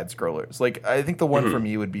some side scrollers. Like I think the one for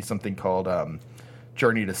me would be something called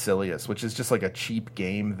Journey to Silius, which is just like a cheap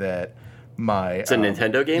game that It's a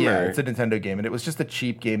Nintendo game? Yeah, or? it's a Nintendo game, and it was just a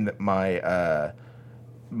cheap game that my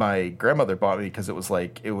grandmother bought me because it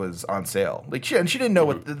was on sale. Like she didn't know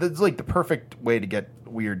what that's like the perfect way to get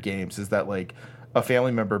weird games is that like a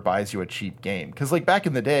family member buys you a cheap game because like back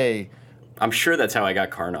in the day. I'm sure that's how I got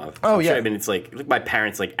Karnov. Oh, I'm yeah. sure, I mean, it's like my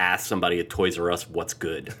parents like asked somebody at Toys R Us what's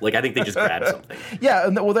good. Like I think they just grabbed something. Yeah,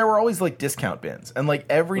 and well, there were always like discount bins, and like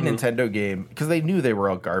every Nintendo game because they knew they were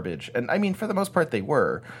all garbage, and I mean for the most part they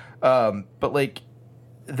were, but like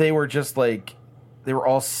they were just like they were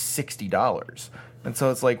all $60. And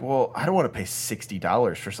so it's like, well, I don't want to pay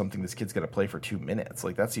 $60 for something this kid's going to play for 2 minutes.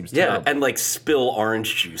 Like, that seems terrible. And, like, spill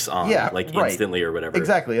orange juice on, instantly or whatever.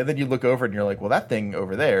 Exactly. And then you look over and you're like, well, that thing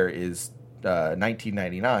over there is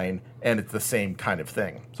 $19.99, and it's the same kind of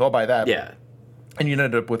thing. So I'll buy that. Yeah. And you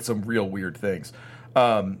end up with some real weird things.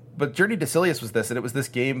 But Journey to Silius was this, and it was this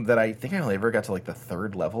game that I think I only ever got to, like, the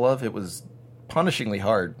third level of. It was punishingly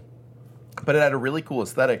hard. But it had a really cool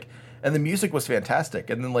aesthetic. And the music was fantastic.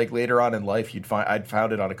 And then, like, later on in life, I'd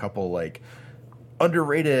found it on a couple, like,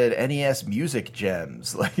 underrated NES music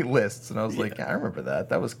gems, like, lists. And I was like, yeah, I remember that.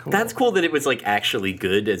 That was cool. That's cool that it was, like, actually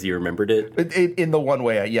good as you remembered it. In the one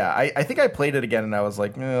way, yeah. I think I played it again, and I was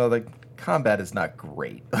like, no, the combat is not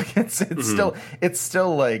great. Like, it's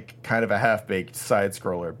still, like, kind of a half-baked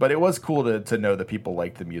side-scroller. But it was cool to know that people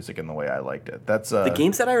liked the music in the way I liked it. That's the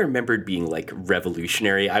games that I remembered being, like,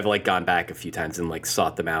 revolutionary, I've, like, gone back a few times and, like,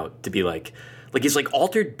 sought them out to be, like, is, like,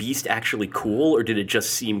 Altered Beast actually cool, or did it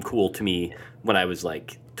just seem cool to me when I was,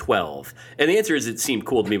 like, 12? And the answer is it seemed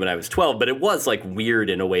cool to me when I was 12, but it was, like,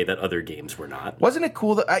 weird in a way that other games were not. Wasn't it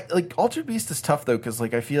cool that Altered Beast is tough, though, because,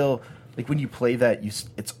 like, I feel like when you play that,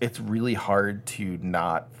 it's really hard to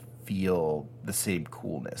not feel the same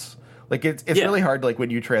coolness. Like it's really hard, like when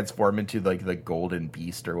you transform into like the golden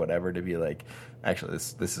beast or whatever, to be like, actually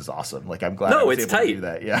this is awesome. Like I'm glad I was able to do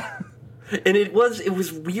that. Yeah. And it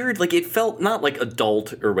was weird. Like it felt not like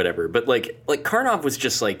adult or whatever, but like Karnov was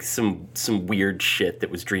just like some weird shit that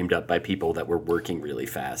was dreamed up by people that were working really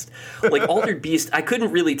fast. Like Altered Beast, I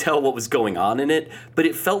couldn't really tell what was going on in it, but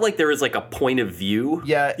it felt like there was like a point of view.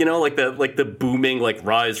 Yeah. You know, like the booming like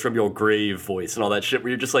rise from your grave voice and all that shit where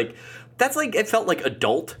you're just like, that's like, it felt like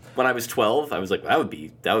adult when I was 12. I was like, that would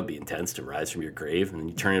be intense to rise from your grave and then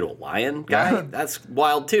you turn into a lion guy. Yeah. That's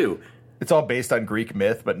wild too. It's all based on Greek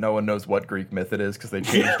myth, but no one knows what Greek myth it is because they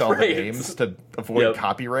changed all the names to avoid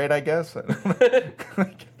copyright, I guess. If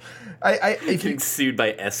getting sued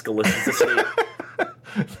by Aeschylus' estate.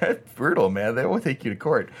 That's brutal, man. They will take you to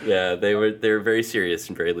court. Yeah, they were very serious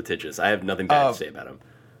and very litigious. I have nothing bad to say about them.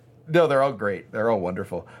 No, they're all great. They're all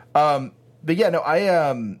wonderful. But yeah, no,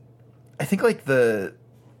 I think like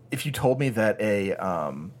if you told me that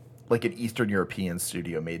like an Eastern European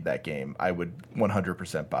studio made that game, I would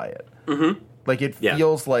 100% buy it. Mm-hmm. Like it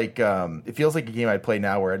feels like a game I'd play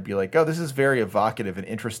now where I'd be like, oh, this is very evocative and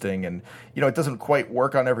interesting, and it doesn't quite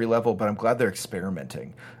work on every level, but I'm glad they're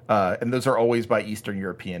experimenting. And those are always by Eastern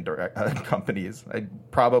European companies.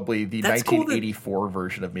 Probably the 1984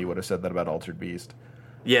 version of me would have said that about Altered Beast.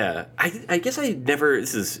 Yeah, I guess I never.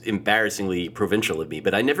 This is embarrassingly provincial of me,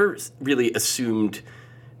 but I never really assumed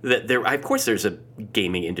that of course, there's a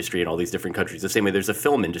gaming industry in all these different countries. The same way there's a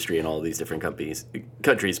film industry in all of these different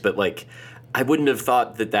countries. But like, I wouldn't have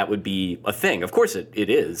thought that would be a thing. Of course, it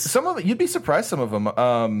is. Some of it, you'd be surprised. Some of them.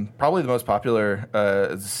 Probably the most popular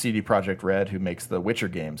is CD Projekt Red, who makes the Witcher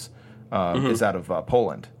games, is out of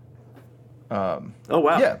Poland. Oh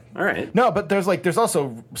wow! Yeah. All right. No, but there's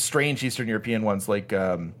also strange Eastern European ones, like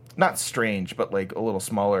not strange, but like a little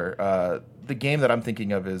smaller. the game that I'm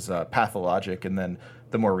thinking of is Pathologic, and then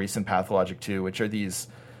the more recent Pathologic 2, which are these.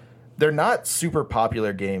 They're not super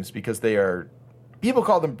popular games because they are. People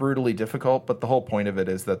call them brutally difficult, but the whole point of it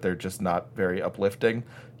is that they're just not very uplifting.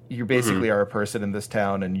 You basically are a person in this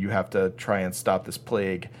town, and you have to try and stop this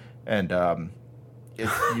plague, and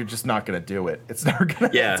you're just not going to do it. It's never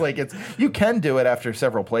going to. Yeah. It's like you can do it after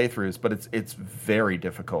several playthroughs, but it's very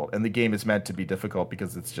difficult, and the game is meant to be difficult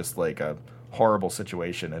because it's just like a horrible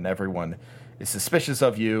situation, and everyone is suspicious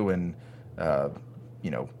of you, and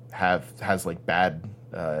has like bad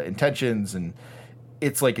intentions, and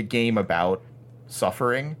it's like a game about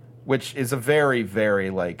suffering, which is a very, very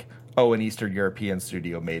like, oh, an Eastern European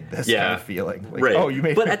studio made this kind of feeling. Like, right. Oh, you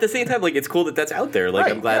made. But at the same time, like, it's cool that that's out there. Like,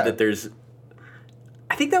 Right, I'm glad yeah. that there's.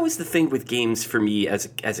 I think that was the thing with games for me as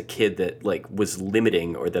a kid that like was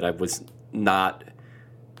limiting, or that I was not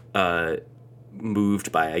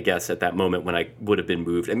moved by. I guess at that moment when I would have been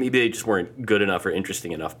moved, and maybe they just weren't good enough or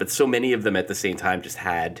interesting enough. But so many of them at the same time just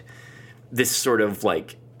had this sort of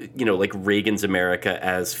like, like Reagan's America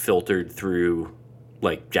as filtered through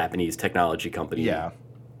like Japanese technology company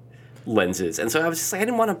lenses. And so I was just like, I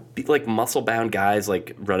didn't want to be like muscle bound guys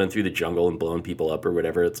like running through the jungle and blowing people up or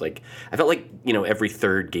whatever. It's like I felt like every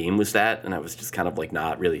third game was that, and I was just kind of like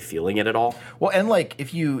not really feeling it at all. Well, and like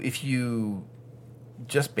if you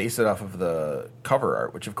just base it off of the cover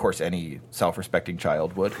art, which of course any self-respecting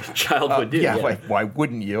child would. Child would do. Yeah. Why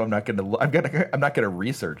wouldn't you? I'm not gonna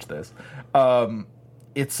research this.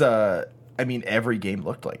 It's I mean, every game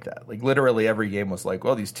looked like that. Like, literally every game was like,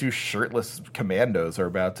 well, these two shirtless commandos are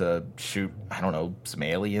about to shoot, I don't know, some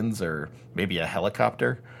aliens or maybe a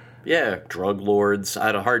helicopter. Yeah, drug lords.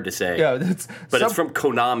 Hard to say. Yeah, it's from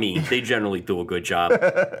Konami. They generally do a good job.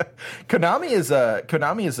 Konami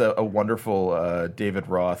is a wonderful David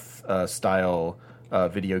Roth style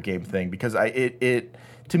video game thing, because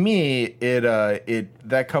to me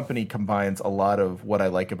that company combines a lot of what I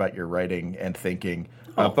like about your writing and thinking.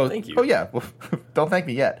 Thank you. Oh yeah, well, don't thank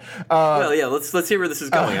me yet. Well, yeah, let's hear where this is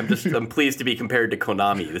going. I'm pleased to be compared to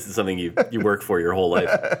Konami. This is something you work for your whole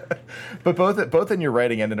life. But both in your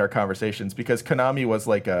writing and in our conversations, because Konami was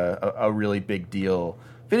like a really big deal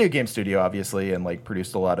video game studio, obviously, and like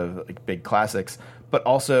produced a lot of like big classics, but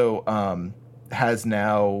also has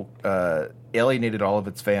now alienated all of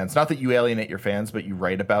its fans. Not that you alienate your fans, but you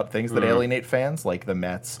write about things that alienate fans, like the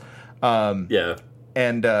Mets.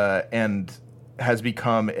 And has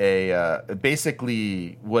become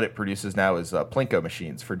basically what it produces now is Plinko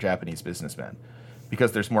machines for Japanese businessmen,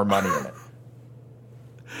 because there's more money in it.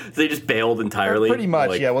 They just bailed entirely. Pretty much,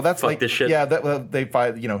 like, yeah. Well, that's fuck like this shit. Yeah,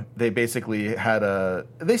 they basically had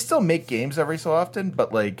they still make games every so often,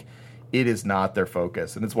 but like it is not their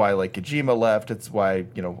focus, and it's why like Kojima left. It's why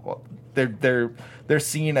they're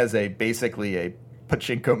seen as basically a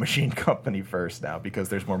pachinko machine company first now, because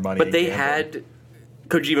there's more money. But they had.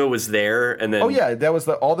 Kojima was there, and then... Oh, yeah, that was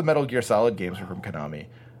all the Metal Gear Solid games were from Konami.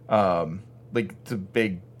 Like, it's a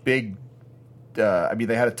big... I mean,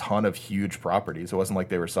 they had a ton of huge properties. It wasn't like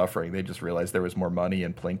they were suffering. They just realized there was more money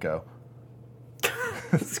in Plinko.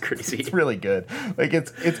 It's crazy. It's really good. Like,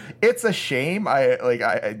 it's a shame. I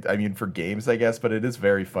mean, for games, I guess, but it is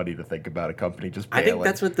very funny to think about a company just bailing. I think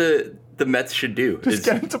that's what the Mets should do, just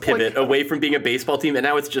is pivot away from being a baseball team, and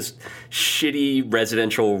now it's just shitty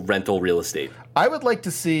residential rental real estate. I would like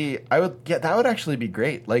to see. That would actually be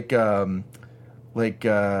great. I'm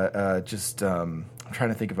trying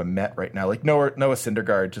to think of a Met right now. Like Noah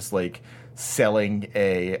Syndergaard just like selling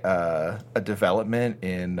a development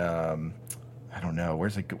in. I don't know.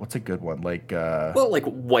 What's a good one? Like like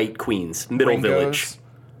White Queens, Middle Ringo's. Village.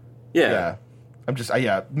 Yeah.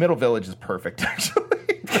 Middle Village is perfect, actually.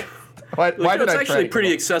 Why did it's I actually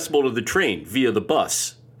pretty accessible to the train via the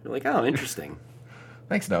bus. You're like, oh, interesting.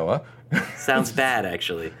 Thanks, Noah. Sounds bad,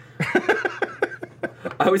 actually.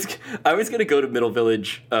 I was going to go to Middle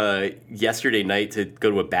Village yesterday night to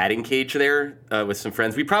go to a batting cage there with some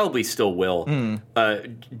friends. We probably still will.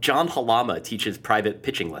 John Halama teaches private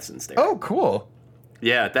pitching lessons there. Oh, cool.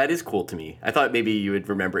 Yeah, that is cool to me. I thought maybe you would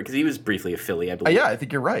remember it because he was briefly a Philly, I believe. Yeah, I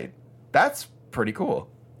think you're right. That's pretty cool.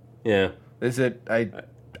 Yeah. Is it?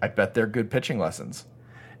 I bet they're good pitching lessons.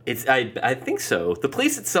 I think so. The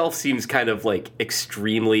place itself seems kind of like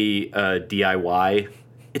extremely DIY.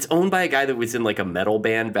 It's owned by a guy that was in like a metal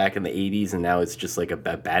band back in the 80s, and now it's just like a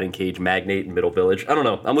batting cage magnate in Middle Village. I don't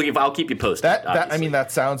know. I'll keep you posted.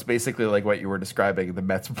 That sounds basically like what you were describing, the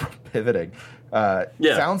Mets pivoting.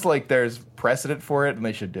 Sounds like there's precedent for it, and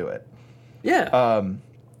they should do it. Yeah.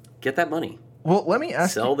 Get that money. Well, let me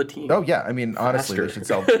ask Sell the team. Oh, yeah. I mean, honestly, they should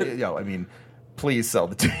sell. Please sell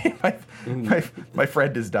the team. My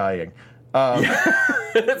friend is dying.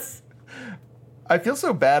 I feel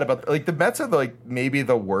so bad about like the Mets are like maybe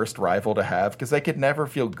the worst rival to have because I could never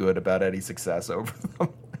feel good about any success over them.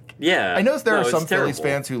 Yeah, I know there are it's some Phillies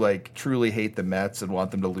terrible. fans who like truly hate the Mets and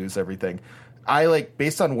want them to lose everything. I like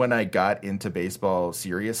based on when I got into baseball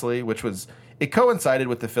seriously, which was it coincided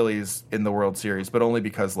with the Phillies in the World Series, but only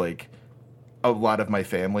because like a lot of my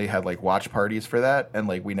family had like watch parties for that, and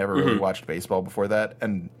like we never really watched baseball before that,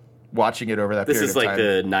 and watching it over that This period is of like time.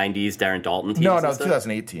 the '90s Darren Dalton teams. No, and no, stuff?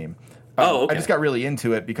 2008 team. Oh, okay. I just got really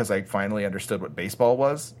into it because I finally understood what baseball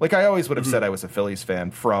was. Like I always would have said I was a Phillies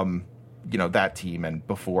fan from, that team and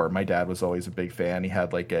before. My dad was always a big fan. He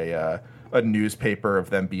had like a newspaper of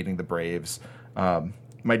them beating the Braves.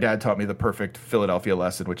 My dad taught me the perfect Philadelphia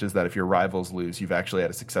lesson, which is that if your rivals lose, you've actually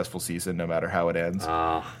had a successful season no matter how it ends.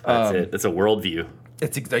 That's it. That's a worldview.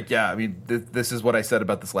 It's like, yeah, I mean, this is what I said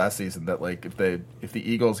about this last season, that like if the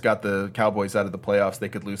Eagles got the Cowboys out of the playoffs, they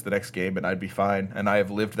could lose the next game and I'd be fine. And I have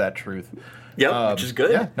lived that truth. Yep, which is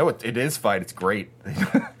good. Yeah, no, it is fine. It's great.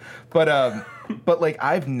 but like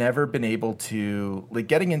I've never been able to like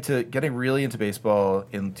getting really into baseball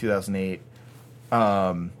in 2008.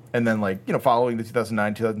 And then like, following the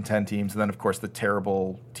 2009, 2010 teams, and then of course the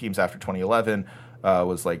terrible teams after 2011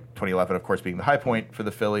 was like 2011, of course, being the high point for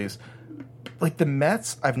the Phillies. Like the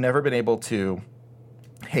Mets, I've never been able to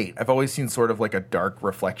hate. I've always seen sort of like a dark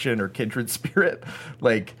reflection or kindred spirit,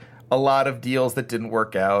 like a lot of deals that didn't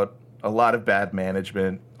work out, a lot of bad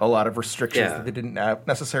management, a lot of restrictions that they didn't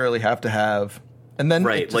necessarily have to have. And then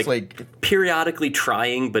Right, it just like periodically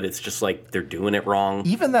trying, but it's just like they're doing it wrong.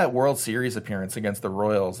 even that World Series appearance against the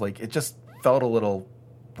Royals, like it just felt a little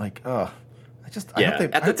like, I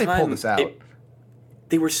Yeah, hope they pull this out.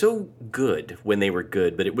 They were so good when they were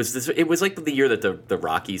good, but it was like the year that the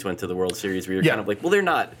Rockies went to the World Series. We were kind of like, well, they're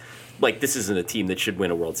not like, this isn't a team that should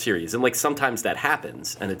win a World Series, and like sometimes that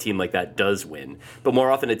happens, and a team like that does win, but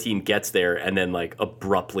more often a team gets there and then like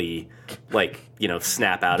abruptly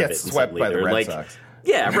snap out of Gets it and swept suddenly by the they're Red like, Sox.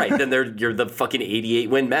 yeah, right. Then you're the fucking 88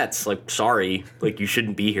 win Mets. Like, sorry, like you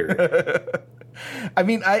shouldn't be here. I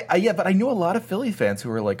mean, but I knew a lot of Philly fans who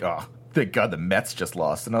were like, oh, thank God the Mets just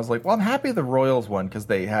lost. And I was like, well, I'm happy the Royals won because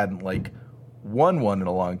they hadn't, like, won one in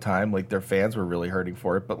a long time. Like, their fans were really hurting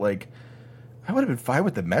for it. But, like, I would have been fine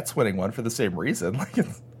with the Mets winning one for the same reason. Like,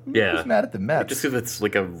 who's mad at the Mets? Just because it's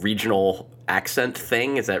like a regional accent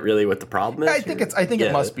thing, is that really what the problem is? I think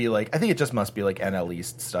it must be, like, I think it just must be, like, NL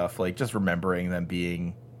East stuff. Like, just remembering them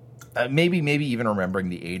being... maybe even remembering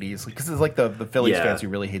the 80s. Because it's like the Phillies fans who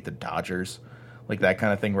really hate the Dodgers. Like that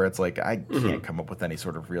kind of thing where it's like, I can't come up with any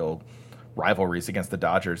sort of real rivalries against the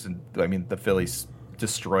Dodgers. And I mean, the Phillies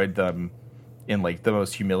destroyed them in like the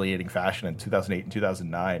most humiliating fashion in 2008 and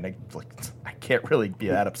 2009. I can't really be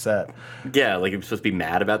that upset. Yeah, like I'm supposed to be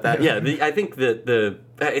mad about that. Yeah, I think that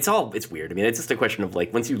it's weird. I mean, it's just a question of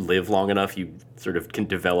like once you live long enough, you sort of can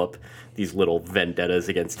develop these little vendettas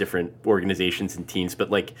against different organizations and teams.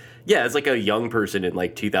 But like, yeah, as like a young person in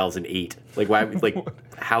like 2008, like why? Like,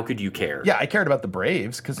 how could you care? Yeah, I cared about the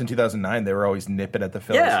Braves because in 2009 they were always nipping at the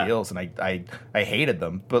Phillies' heels, and I hated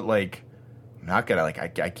them. But like, I'm not gonna I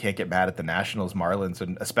can't get mad at the Nationals, Marlins,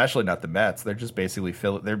 and especially not the Mets. They're just basically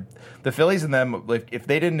they're the Phillies and them. Like if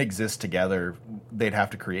they didn't exist together, they'd have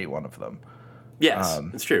to create one of them. Yes,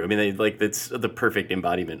 it's true. I mean, it's the perfect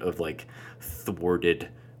embodiment of like thwarted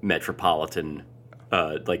metropolitan,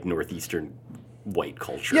 like northeastern white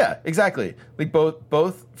culture. Yeah, exactly. Like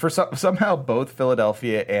both for somehow both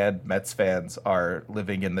Philadelphia and Mets fans are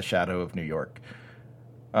living in the shadow of New York.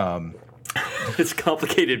 It's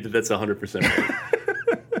complicated, but that's 100% right.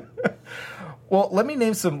 Well, let me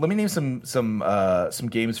name some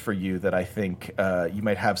games for you that I think you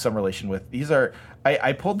might have some relation with. These are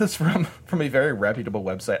I pulled this from a very reputable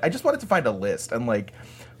website. I just wanted to find a list, and like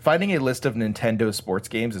finding a list of Nintendo sports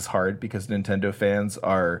games is hard because Nintendo fans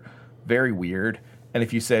are very weird. And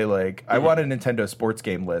if you say like I want a Nintendo sports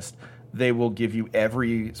game list, they will give you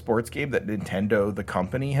every sports game that Nintendo, the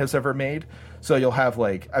company, has ever made. So you'll have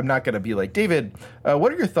like, I'm not going to be like, David,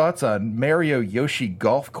 what are your thoughts on Mario Yoshi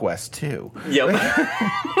Golf Quest 2? Yep.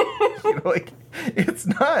 Like, it's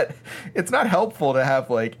not helpful to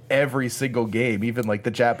have like every single game, even like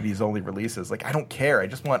the Japanese only releases. Like, I don't care.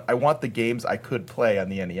 I want the games I could play on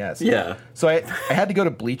the NES. Yeah. So I had to go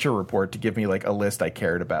to Bleacher Report to give me like a list I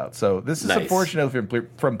cared about. So this is unfortunately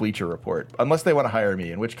from Bleacher Report, unless they want to hire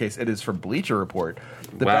me, in which case it is from Bleacher Report,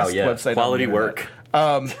 the best website. Quality on the work.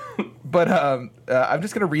 But I'm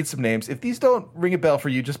just going to read some names. If these don't ring a bell for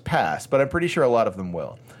you, just pass. But I'm pretty sure a lot of them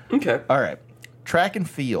will. Okay. All right. Track and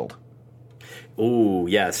field. Oh,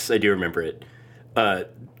 yes, I do remember it.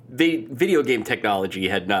 Video game technology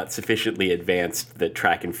had not sufficiently advanced that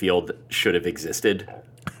track and field should have existed.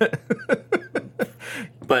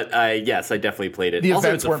 But yes, I definitely played it. The Also,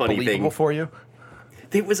 events it's a weren't funny believable thing. for you.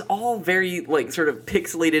 It was all very like sort of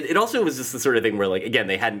pixelated. It also was just the sort of thing where like again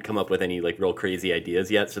they hadn't come up with any like real crazy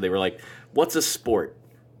ideas yet, so they were like, "What's a sport?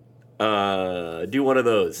 Do one of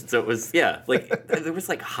those." So it was like there was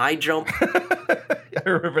like high jump. I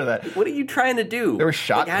remember that. What are you trying to do? There was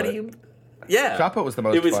shot Like, how do put. you? Yeah, Shot put was the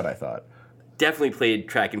most fun, I thought. Definitely played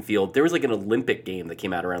track and field. There was like an Olympic game that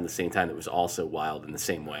came out around the same time that was also wild in the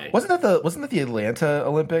same way. Wasn't that the Atlanta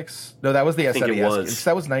Olympics? No, that was the think it SNES. was.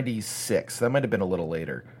 That was 96. That might have been a little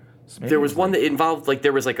later. So maybe There it was one like, that involved like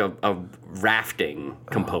there was like a rafting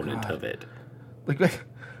component of it. like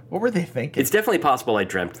what were they thinking? It's definitely possible I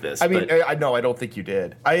dreamt this. I mean, but I know I don't think you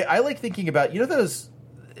did. I like thinking about, you know, those.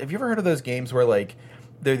 Have you ever heard of those games where like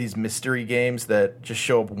they're these mystery games that just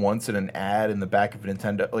show up once in an ad in the back of a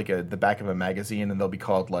Nintendo, like the back of a magazine, and they'll be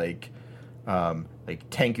called like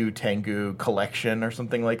Tengu Collection or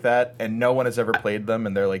something like that, and no one has ever played them,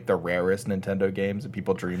 and they're like the rarest Nintendo games, and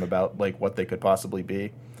people dream about like what they could possibly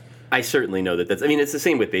be. I certainly know that that's. I mean, it's the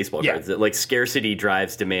same with baseball Yeah. cards. That like scarcity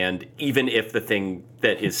drives demand, even if the thing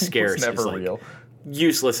that is scarce It's never is like real.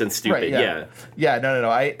 useless and stupid. Right, yeah. No.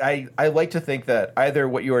 I like to think that either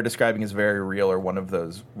what you are describing is very real or one of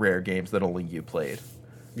those rare games that only you played.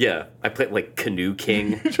 Yeah, I played like Canoe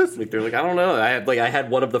King. Like they're like, I don't know. I had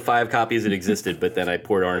one of the 5 copies that existed, but then I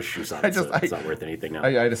poured orange juice on it, so it's not worth anything now.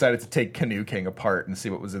 I decided to take Canoe King apart and see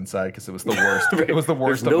what was inside because it was the worst. It was the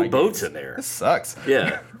worst. There's of no my boats games. in there. This sucks.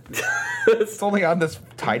 Yeah. It's only on this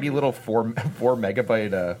tiny little 4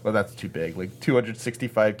 megabyte. Well, that's too big. Like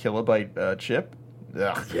 265 kilobyte chip.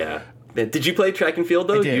 Ugh. Yeah. Man, did you play track and field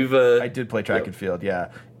though? I did play track and field.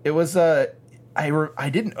 Yeah, it was. I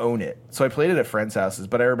didn't own it, so I played it at friends' houses.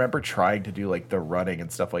 But I remember trying to do like the running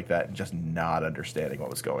and stuff like that, and just not understanding what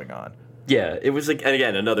was going on. Yeah, it was like, and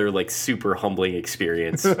again, another like super humbling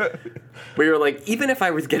experience where you're like, even if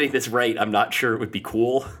I was getting this right, I'm not sure it would be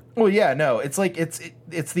cool. Well, yeah, no, it's like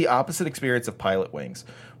it's the opposite experience of Pilot Wings,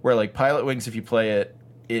 where like Pilot Wings, if you play it,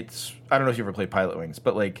 it's I don't know if you ever played Pilot Wings,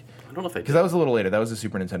 but like I don't know if I because that was a little later. That was a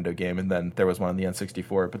Super Nintendo game, and then there was one on the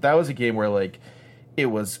N64. But that was a game where like it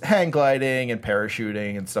was hang gliding and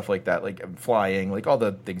parachuting and stuff like that, like flying, like all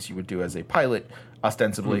the things you would do as a pilot,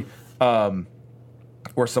 ostensibly.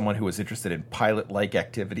 Or someone who was interested in pilot-like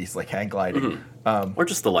activities like hang gliding. or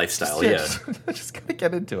just the lifestyle, yeah. Just gotta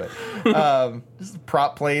get into it. Just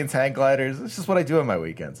prop planes, hang gliders. It's just what I do on my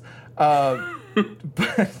weekends. But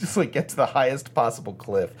just like get to the highest possible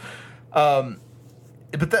cliff. But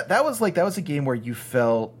that was a game where you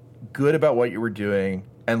felt good about what you were doing,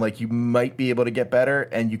 and like you might be able to get better,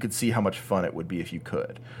 and you could see how much fun it would be if you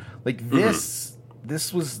could. Like this.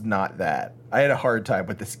 This was not that. I had a hard time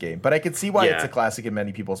with this game, but I could see why it's a classic in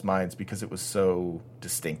many people's minds because it was so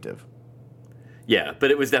distinctive. Yeah,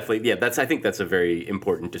 but it was definitely I think that's a very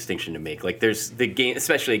important distinction to make. Like, there's the game,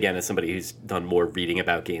 especially again as somebody who's done more reading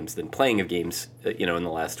about games than playing of games, in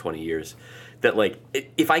the last 20 years. That like,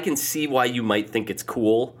 if I can see why you might think it's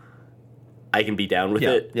cool, I can be down with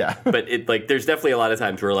it. Yeah. But it like, there's definitely a lot of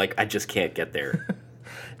times where like I just can't get there.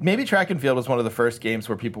 Maybe Track and Field was one of the first games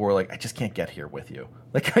where people were like, I just can't get here with you.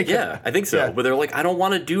 Like, I think so. Yeah. But they're like, I don't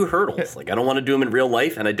want to do hurdles. Like, I don't want to do them in real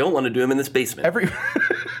life, and I don't want to do them in this basement.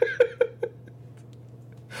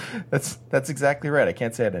 That's exactly right. I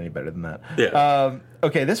can't say it any better than that. Yeah.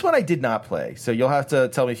 Okay, this one I did not play, so you'll have to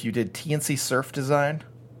tell me if you did TNC Surf Design.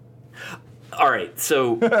 All right,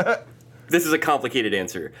 so this is a complicated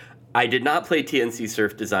answer. I did not play TNC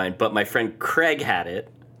Surf Design, but my friend Craig had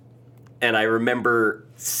it, and I remember,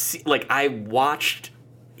 I watched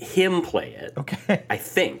him play it. Okay. I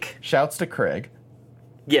think. Shouts to Craig.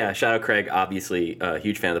 Yeah, shout out Craig, obviously a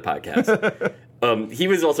huge fan of the podcast. He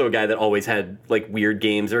was also a guy that always had like weird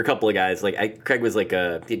games. There were a couple of guys Craig was like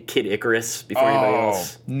a Kid Icarus before anybody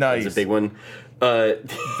else. Nice. That was a big one.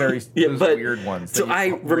 Very weird ones. So I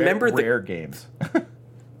remember rare games.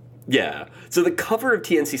 Yeah. So the cover of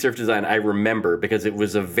TNC Surf Design I remember because it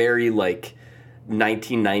was a very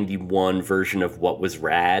 1991 version of what was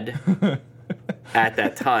rad at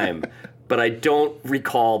that time. But I don't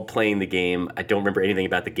recall playing the game. I don't remember anything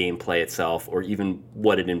about the gameplay itself or even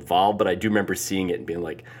what it involved, but I do remember seeing it and being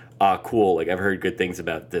like, cool. Like, I've heard good things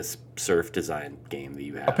about this surf design game that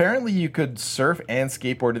you have. Apparently you could surf and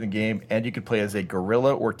skateboard in the game, and you could play as a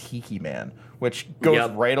gorilla or tiki man, which goes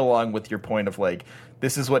right along with your point of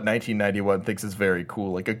this is what 1991 thinks is very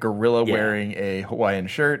cool, like a gorilla wearing a Hawaiian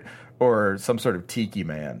shirt or some sort of tiki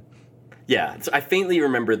man. Yeah, so I faintly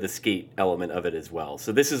remember the skate element of it as well.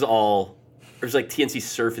 So this is all, there's TNC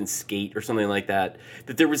Surf and Skate or something like that.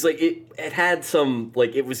 That there was it had some,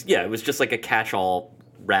 it was just like a catch-all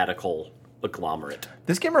radical agglomerate.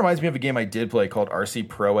 This game reminds me of a game I did play called RC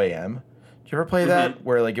Pro AM. Did you ever play that?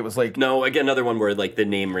 Where like it was like No, again, another one where like the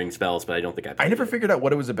name rings bells, but I don't think I. I never figured out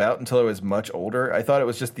what it was about until I was much older. I thought it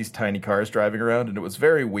was just these tiny cars driving around, and it was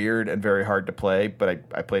very weird and very hard to play, but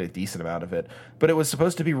I played a decent amount of it. But it was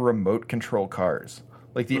supposed to be remote control cars.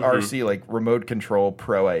 Like the RC, like remote control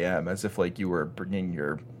Pro AM, as if like you were bringing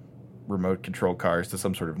your remote control cars to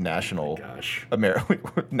some sort of national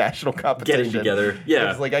national competition. Getting together.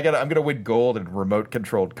 Yeah. It's like I'm gonna win gold in remote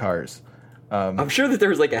controlled cars. I'm sure that there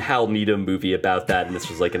was like a Hal Needham movie about that, and this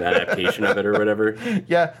was like an adaptation of it or whatever.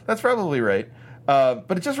 Yeah, that's probably right.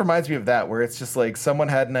 But it just reminds me of that, where it's just like someone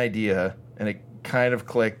had an idea and it kind of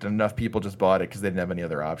clicked, and enough people just bought it because they didn't have any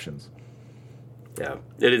other options. Yeah,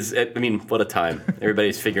 it is. I mean, what a time!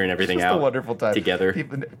 Everybody's figuring everything out. A wonderful time together.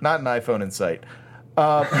 Not an iPhone in sight.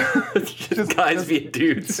 Just guys being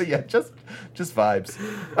dudes. Yeah, just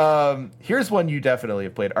vibes. Here's one you definitely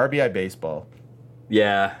have played: RBI Baseball.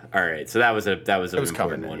 Yeah. All right. So that was an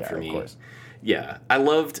important one for me. Of course. Yeah, I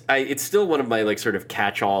loved. It's still one of my like sort of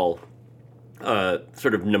catch-all,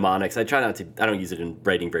 sort of mnemonics. I try not to. I don't use it in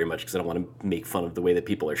writing very much because I don't want to make fun of the way that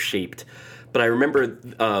people are shaped. But I remember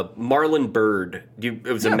Marlon Byrd. It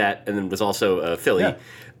was a Met and then was also a Philly.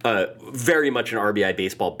 Yeah. Very much an RBI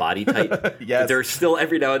Baseball body type. Yes. There's still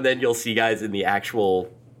every now and then you'll see guys in the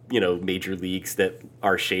actual, major leagues that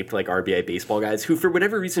are shaped like RBI Baseball guys who, for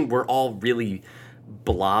whatever reason, were all really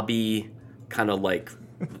blobby, kind of like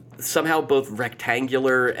somehow both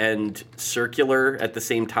rectangular and circular at the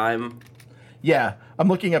same time. Yeah, I'm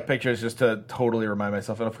looking at pictures just to totally remind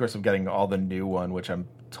myself, and of course I'm getting all the new one, which I'm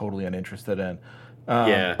totally uninterested in.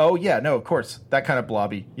 Yeah. Oh yeah, no, of course, that kind of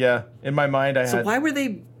blobby. Yeah, in my mind I had. So why were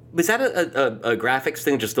they? Was that a graphics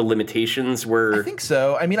thing? Just the limitations were. I think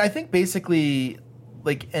so. I mean, I think basically,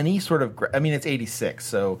 like any sort of. I mean, it's 86,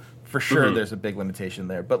 so for sure there's a big limitation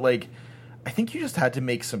there. But like, I think you just had to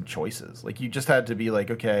make some choices. Like you just had to be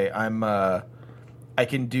like, okay, I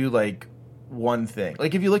can do like one thing.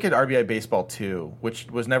 Like if you look at RBI Baseball 2, which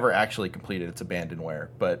was never actually completed, it's abandonware,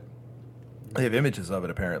 but they have images of it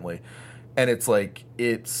apparently, and it's like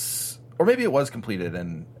or maybe it was completed,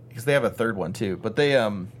 and because they have a third one too, but they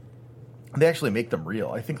actually make them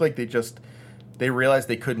real. I think like they realized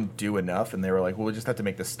they couldn't do enough, and they were like, well, we just have to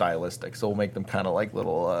make this stylistic, so we'll make them kind of like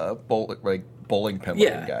little bowling pin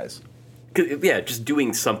looking guys. Yeah, just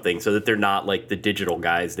doing something so that they're not like the digital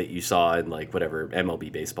guys that you saw in like whatever MLB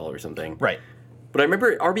baseball or something. Right. But I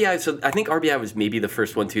remember RBI. So I think RBI was maybe the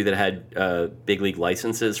first one too that had big league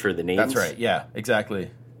licenses for the names. That's right. Yeah, exactly.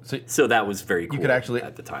 So that was very cool. You could actually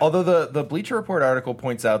at the time. Although the Bleacher Report article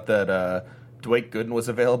points out that Dwight Gooden was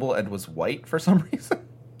available and was white for some reason.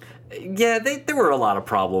 Yeah, there were a lot of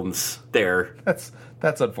problems there.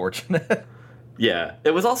 That's unfortunate. Yeah,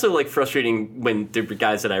 it was also like frustrating when there were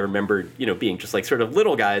guys that I remembered, being just like sort of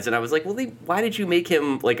little guys, and I was like, well, why did you make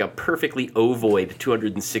him like a perfectly ovoid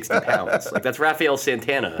 260 pounds? Like that's Rafael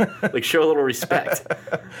Santana. Like show a little respect.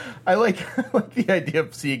 I like the idea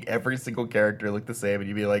of seeing every single character look the same, and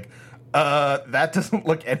you'd be like, that doesn't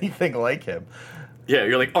look anything like him. Yeah,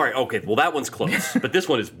 you're like, all right, okay, well that one's close, but this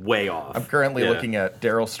one is way off. I'm currently looking at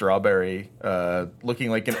Daryl Strawberry, looking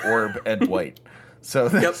like an orb and white. So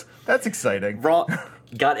that's exciting. Wrong.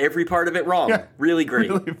 Got every part of it wrm. Yeah, really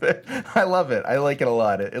great. I love it. I like it a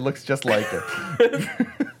lot. It looks just like it.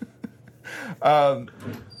 How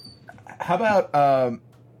about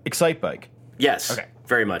Excitebike? Yes. Okay.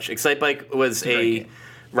 Very much. Excitebike was a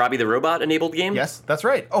Robbie the Robot enabled game. Yes, that's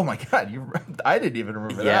right. Oh my God, I didn't even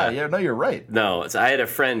remember that. Yeah, no, you're right. No, so I had a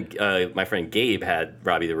friend. My friend Gabe had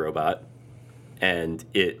Robbie the Robot. And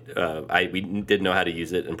we didn't know how to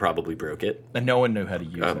use it and probably broke it. And no one knew how to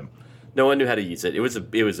use him. No one knew how to use it. It was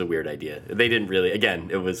a weird idea. They didn't really. Again,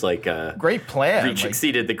 it was like a great plan. Reach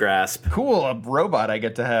exceeded the grasp. Cool, a robot I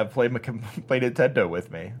get to have play Nintendo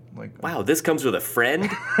with me. Like, wow, this comes with a friend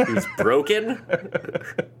who's broken.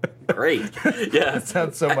 Great. Yeah, that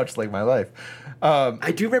sounds so much like my life.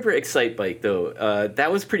 I do remember Excitebike though.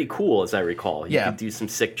 That was pretty cool, as I recall. You could do some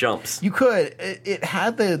sick jumps. You could. It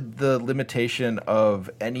had the limitation of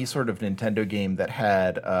any sort of Nintendo game that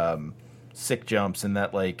had sick jumps, and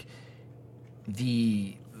that like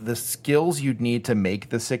the skills you'd need to make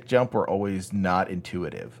the sick jump were always not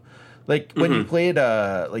intuitive. Like when you played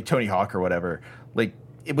like Tony Hawk or whatever, like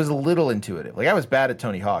it was a little intuitive. Like I was bad at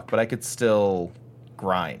Tony Hawk, but I could still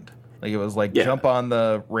grind. Like it was like jump on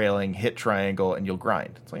the railing, hit triangle, and you'll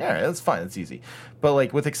grind. It's like, all right, that's fine, that's easy. But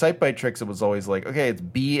like with Excitebike tricks, it was always like, okay, it's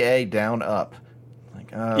BA down up.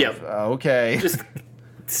 Like, okay. Just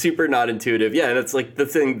super not intuitive. Yeah, and it's like the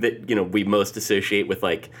thing that, we most associate with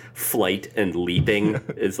like flight and leaping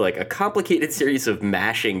is like a complicated series of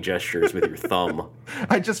mashing gestures with your thumb.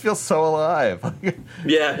 I just feel so alive.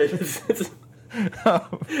 Yeah.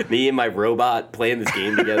 Me and my robot playing this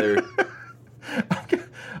game together.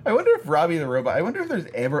 I wonder if Robbie the Robot, I wonder if there's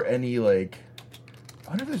ever any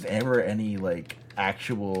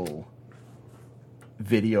actual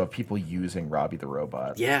video of people using Robbie the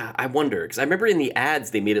Robot. Yeah, I wonder, because I remember in the ads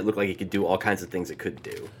they made it look like it could do all kinds of things it could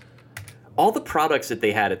do. All the products that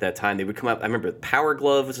they had at that time, they would come up. I remember Power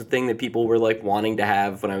Glove was a thing that people were like wanting to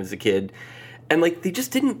have when I was a kid, and like they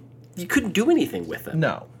just didn't. You couldn't do anything with them.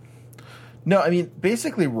 No, I mean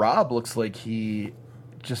basically Rob looks like he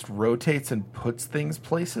just rotates and puts things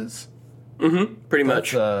places. Mm-hmm. Pretty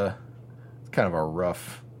much. It's kind of a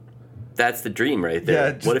rough. That's the dream right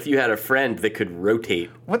there. Yeah, what if you had a friend that could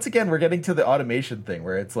rotate? Once again, we're getting to the automation thing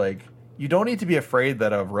where it's like, you don't need to be afraid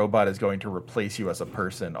that a robot is going to replace you as a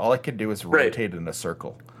person. All it can do is rotate in a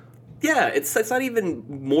circle. Yeah, it's not even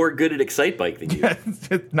more good at Excitebike than you. Yeah,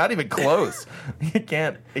 it's not even close. It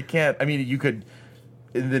can't. I mean, you could.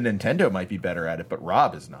 The Nintendo might be better at it, but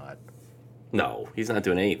Rob is not. No, he's not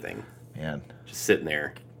doing anything. Man. Just sitting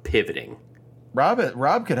there, pivoting.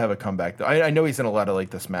 Rob could have a comeback though. I know he's in a lot of like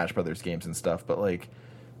the Smash Brothers games and stuff, but like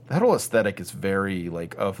that whole aesthetic is very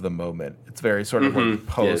like of the moment. It's very sort of like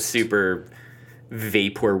post, super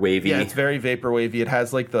vapor wavy. Yeah, it's very vapor wavy. It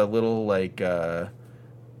has like the little like kind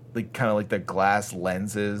of like the glass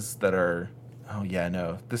lenses that are. Oh yeah,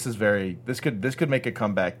 no. This could make a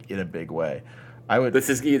comeback in a big way.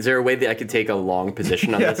 Is there a way that I could take a long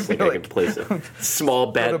position on this? Like I could place a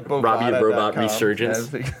small bet, Robbie the Robot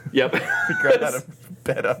resurgence. Yep. Figure out how to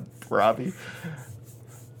bet on Robbie.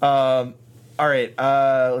 All right,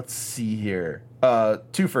 let's see here.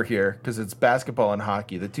 Twofer here, because it's basketball and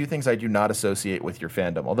hockey. The two things I do not associate with your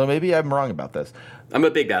fandom, although maybe I'm wrong about this. I'm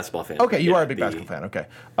a big basketball fan. Okay, you are a big basketball fan. Okay.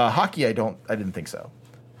 Hockey, I didn't think so.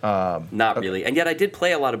 Not really. And yet I did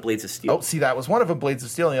play a lot of Blades of Steel. Oh, see, that was one of them, Blades of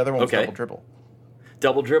Steel, and the other one was Double Dribble.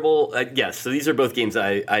 Double Dribble, yes. So these are both games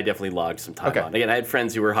I definitely logged some time on. Again, I had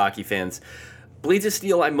friends who were hockey fans. Blades of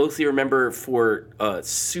Steel, I mostly remember for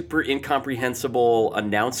super incomprehensible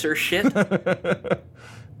announcer shit. There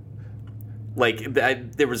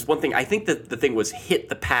was one thing, I think that the thing was hit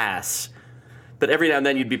the pass, but every now and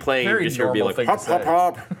then you'd be playing and you'd just be like, hop, hop,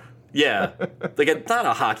 hop. Yeah. Like, it's not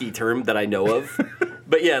a hockey term that I know of.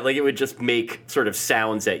 But yeah, like it would just make sort of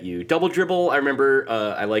sounds at you. Double Dribble, I remember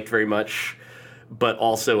I liked very much. But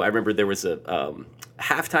also, I remember there was a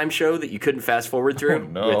halftime show that you couldn't fast forward through,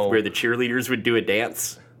 where the cheerleaders would do a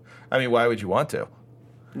dance. I mean, why would you want to?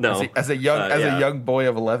 No, as a young boy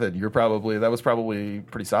of 11, that was probably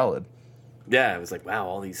pretty solid. Yeah, it was like, wow,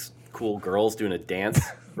 all these cool girls doing a dance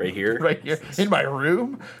right here, right here in my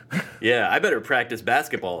room. Yeah, I better practice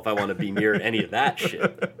basketball if I want to be near any of that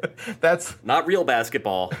shit. That's not real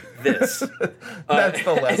basketball. This. That's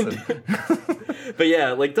the lesson. But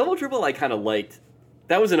yeah, like Double Dribble, I kind of liked.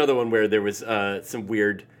 That was another one where there was some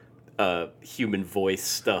weird human voice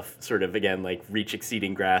stuff, sort of, again, like reach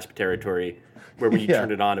exceeding grasp territory, where when you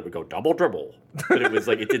turned it on, it would go Double Dribble. But it was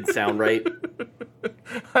like, it didn't sound right.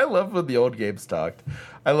 I love when the old games talked.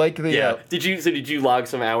 I like the... Yeah. Did you log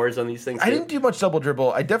some hours on these things? I didn't do much Double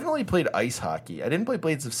Dribble. I definitely played ice hockey. I didn't play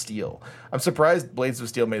Blades of Steel. I'm surprised Blades of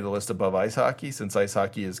Steel made the list above ice hockey, since ice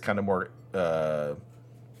hockey is kind of more...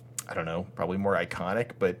 I don't know, probably more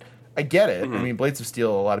iconic, but I get it. Mm-hmm. I mean, Blades of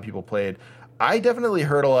Steel, a lot of people played. I definitely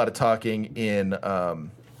heard a lot of talking in the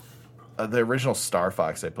original Star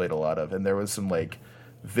Fox I played a lot of, and there was some, like,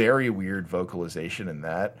 very weird vocalization in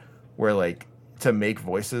that, where, like, to make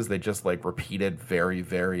voices, they just, like, repeated very,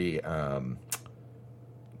 very, kind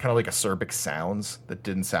of like acerbic sounds that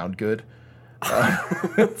didn't sound good.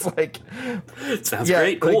 It's like, sounds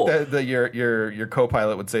great, cool. Like your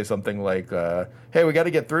co-pilot would say something like, "Hey, we got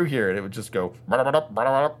to get through here," and it would just go,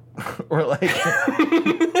 or like,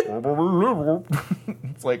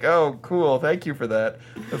 it's like, "Oh, cool, thank you for that."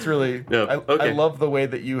 That's really, I love the way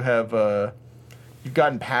that you have you've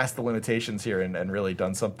gotten past the limitations here and really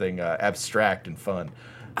done something abstract and fun.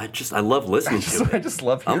 I love listening to it. I just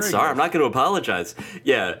love hearing I'm sorry, it. I'm not going to apologize.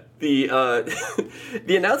 Yeah, the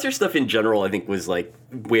the announcer stuff in general, I think, was like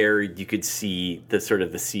where you could see the sort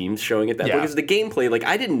of the seams showing at that point. Because the gameplay, like,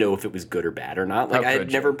 I didn't know if it was good or bad or not. Like, I had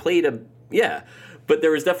never played but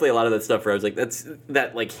there was definitely a lot of that stuff where I was like, that's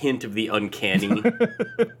that like hint of the uncanny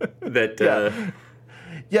that.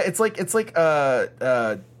 Yeah, it's like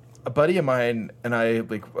a buddy of mine and I,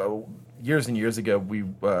 like, years and years ago,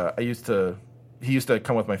 he used to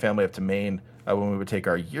come with my family up to Maine when we would take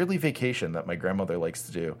our yearly vacation that my grandmother likes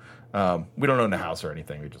to do. We don't own a house or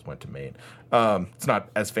anything. We just went to Maine. It's not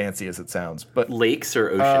as fancy as it sounds. But Lakes or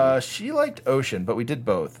ocean? she liked ocean, but we did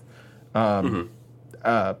both. But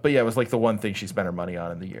yeah, it was like the one thing she spent her money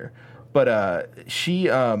on in the year. But he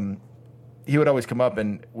would always come up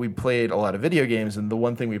and we played a lot of video games. And the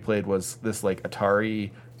one thing we played was this like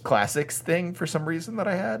Atari Classics thing for some reason that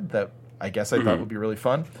I had that I guess I thought would be really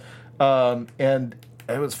fun. And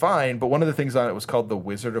it was fine. But one of the things on it was called The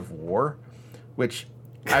Wizard of War, which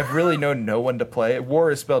I've really known no one to play.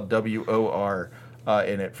 War is spelled W-O-R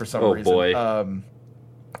in it for some reason. Oh, boy.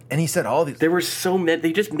 And he said all these... There were so many...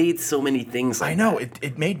 They just made so many things like I know. that.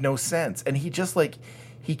 It made no sense. And he just, like...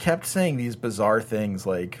 He kept saying these bizarre things,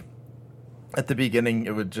 like... At the beginning,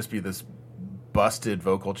 it would just be this busted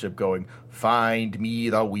vocal chip going, "Find me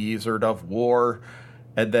the Wizard of War."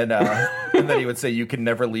 And then he would say, "You can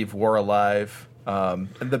never leave war alive." And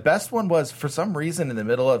the best one was, for some reason, in the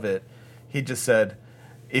middle of it, he just said,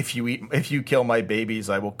 if you kill my babies,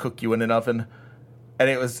 I will cook you in an oven. And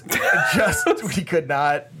it was just,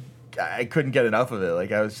 I couldn't get enough of it.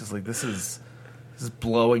 Like, I was just like, this is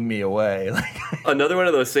blowing me away. Like, another one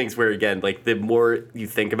of those things where, again, like, the more you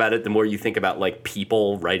think about it, the more you think about, like,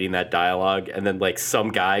 people writing that dialogue, and then, like,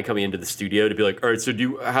 some guy coming into the studio to be like, all right, so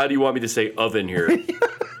how do you want me to say oven here?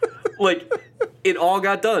 Like, it all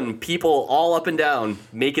got done. People all up and down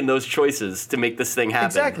making those choices to make this thing happen.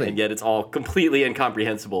 Exactly. And yet it's all completely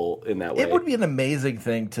incomprehensible in that way. It would be an amazing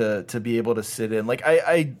thing to be able to sit in. Like,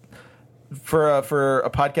 for a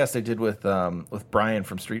podcast I did with Brian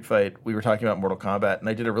from Street Fight, we were talking about Mortal Kombat, and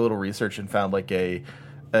I did a little research and found like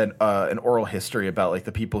an oral history about like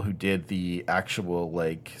the people who did the actual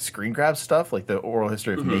like screen grab stuff, like the oral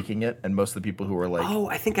history of making it, and most of the people who were like, oh,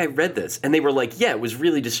 I think I read this, and they were like, yeah, it was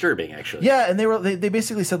really disturbing actually. Yeah, and they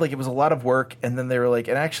basically said like it was a lot of work, and then they were like,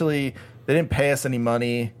 and actually they didn't pay us any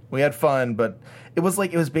money. We had fun, but it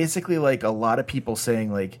was basically like a lot of people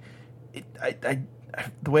saying like,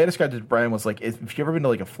 the way I described it to Brian was like, if you've ever been to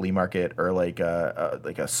like a flea market or like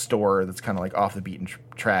a store that's kind of like off the beaten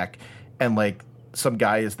track, and like some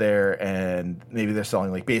guy is there and maybe they're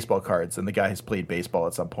selling like baseball cards, and the guy has played baseball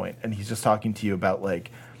at some point, and he's just talking to you about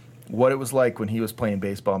like what it was like when he was playing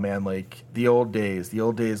baseball, man, like the old days,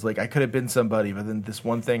 like I could have been somebody, but then this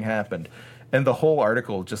one thing happened. And the whole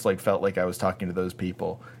article just like felt like I was talking to those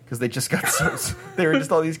people, because they just got they were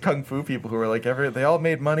just all these kung fu people who were like, they all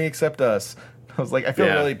made money except us. I was like, I feel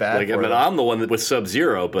really bad. Like, for them. I'm the one that was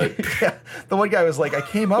Sub-Zero, but yeah, the one guy was like, I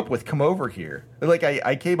came up with "come over here." Like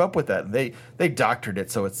I came up with that. And they doctored it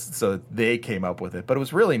so they came up with it, but it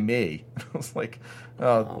was really me. I was like,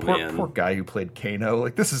 poor guy who played Kano.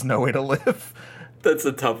 Like, this is no way to live. That's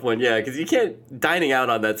a tough one, yeah, because you can't. Dining out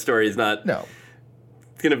on that story is not. No.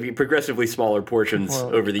 It's going to be progressively smaller portions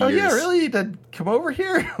over the years. Oh yeah, really? You did come over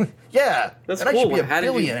here? Yeah, that's and cool. I should be a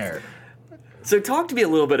billionaire. So talk to me a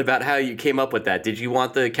little bit about how you came up with that. Did you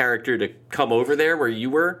want the character to come over there where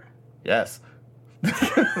you were? Yes.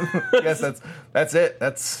 Yes, that's it.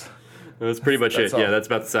 That's pretty much it. All. Yeah, that's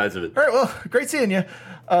about the size of it. All right, well, great seeing you.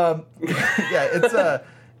 Yeah, it's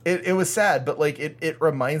it was sad, but like it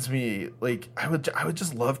reminds me, like I would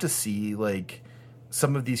just love to see like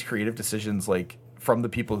some of these creative decisions like from the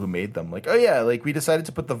people who made them. Like, oh yeah, like we decided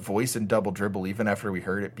to put the voice in Double Dribble even after we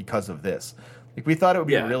heard it because of this. Like, we thought it would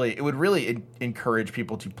be it would really encourage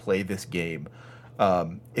people to play this game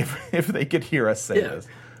if they could hear us say this.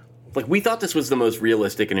 Like, we thought this was the most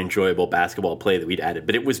realistic and enjoyable basketball play that we'd added,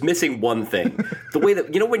 but it was missing one thing. The way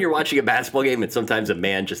that, when you're watching a basketball game and sometimes a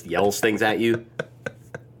man just yells things at you?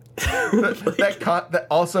 that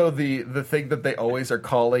also the thing that they always are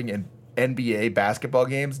calling in NBA basketball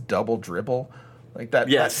games, double dribble. Like that,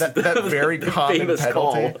 yes, that very common penalty.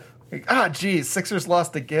 Call. Like, geez, Sixers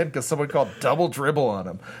lost again because someone called double dribble on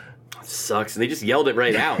them. Sucks, and they just yelled it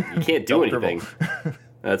right out. You can't do anything.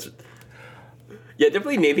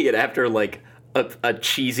 Definitely naming it after like a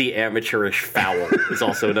cheesy amateurish foul is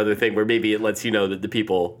also another thing where maybe it lets you know that the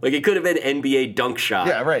people, like, it could have been NBA dunk shot.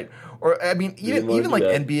 Yeah, right. Or I mean, even like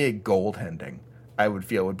NBA goaltending, I would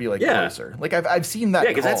feel would be like closer. Like I've seen that.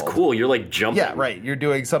 Yeah, because that's cool. You're like jumping. Yeah, right. You're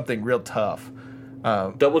doing something real tough.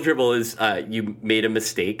 Double dribble is you made a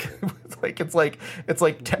mistake. it's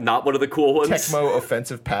like not one of the cool ones. Tecmo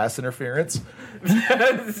offensive pass interference.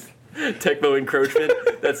 Tecmo encroachment.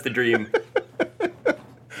 That's the dream.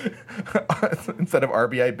 Instead of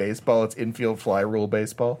RBI baseball, it's infield fly rule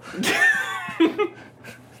baseball.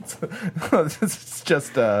 It's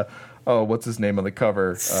just what's his name on the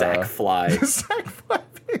cover? Sack fly. Sack fly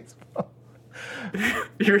baseball.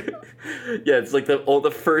 Yeah, it's like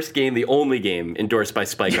the first game, the only game endorsed by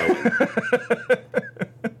Spike Owen.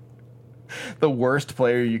 the worst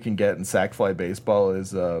player you can get in sack fly baseball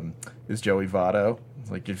is Joey Votto. It's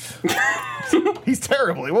like he's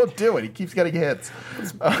terrible. He won't do it. He keeps getting hits.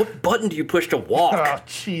 What button do you push to walk? Oh,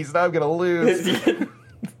 jeez, now I'm gonna lose.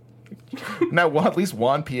 Now at least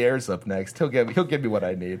Juan Pierre's up next. He'll give me what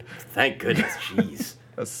I need. Thank goodness. Jeez.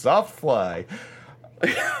 A soft fly.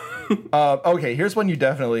 Okay, here's one you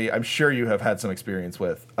definitely, I'm sure you have had some experience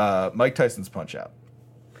with. Mike Tyson's Punch-Out.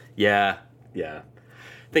 Yeah.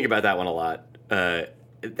 Think about that one a lot.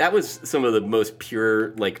 That was some of the most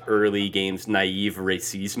pure, like, early games, naive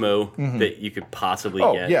racismo that you could possibly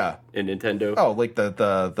get in Nintendo. Oh, like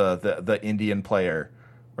the Indian player,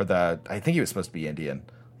 or I think he was supposed to be Indian.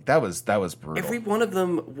 That was brutal. Every one of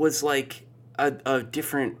them was like a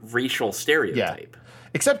different racial stereotype. Yeah.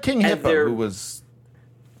 Except King Hippo, who was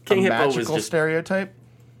King Hippo magical was just stereotype.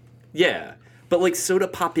 Yeah, but like Soda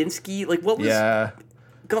Popinski, like what was? Yeah.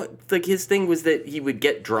 Like his thing was that he would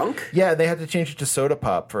get drunk. Yeah, they had to change it to Soda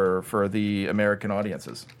Pop for the American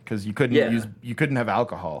audiences because you couldn't have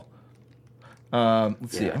alcohol.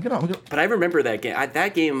 Let's see. I'm gonna. But I remember that game.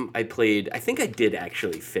 That game I played. I think I did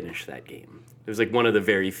actually finish that game. It was like one of the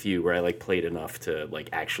very few where I like played enough to like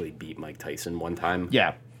actually beat Mike Tyson one time.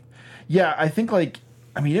 Yeah. I think it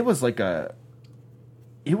was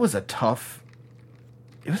a tough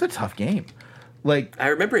game. Like, I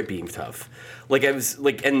remember it being tough. Like I was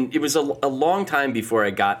like, and it was a long time before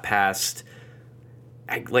I got past.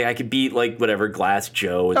 I could beat like whatever Glass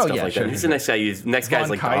Joe and stuff like that. Who's the next guy? Next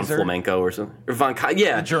guy's like Kaiser? Don Flamenco or something. Or Von Kaiser.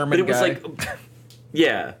 Yeah, the German but it was guy. like,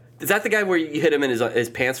 yeah. Is that the guy where you hit him and his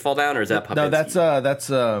pants fall down, or is that Popinski? No,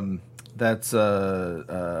 that's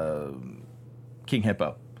King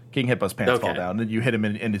Hippo. King Hippo's pants fall down, and you hit him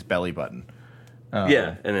in his belly button.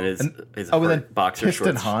 Yeah, and then his and then boxer Piston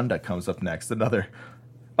shorts. Honda comes up next. Another.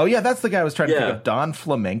 Oh yeah, that's the guy I was trying to think of. Don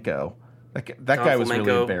Flamenco. That guy was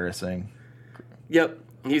really embarrassing. Yep.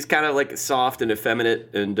 He's kind of like soft and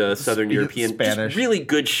effeminate and Southern European. Spanish. Just really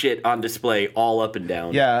good shit on display all up and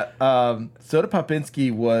down. Yeah. Soda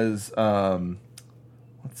Popinski was,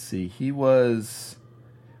 let's see, he was,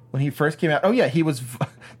 when he first came out, he was,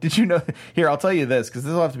 did you know, here, I'll tell you this, because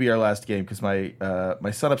this will have to be our last game, because my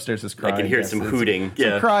son upstairs is crying. I can hear some hooting.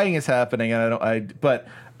 Some crying is happening, and but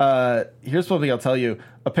here's one thing I'll tell you.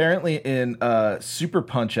 Apparently in Super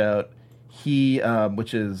Punch-Out, he,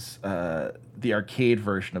 which is the arcade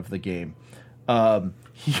version of the game,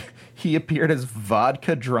 he appeared as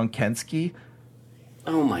Vodka Drunkensky.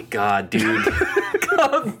 Oh my god, dude!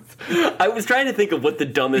 I was trying to think of what the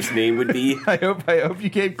dumbest name would be. I hope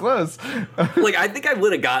you came close. Like I think I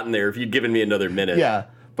would have gotten there if you'd given me another minute. Yeah,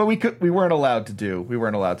 but we weren't allowed to do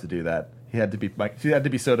that. He had to be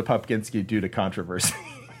Soda Popinski due to controversy.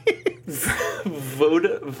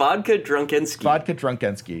 Vodka Drunkensky. Vodka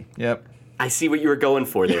Drunkensky. Yep. I see what you were going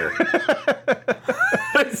for there.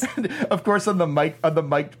 Of course, on the Mike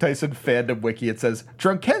Tyson fandom wiki, it says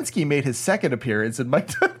Drunkensky made his second appearance, and Mike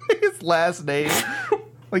his last name,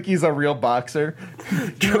 like he's a real boxer.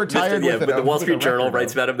 He retired with but the Wall Street Journal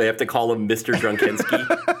writes about him. They have to call him Mr. Drunkensky.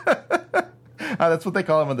 That's what they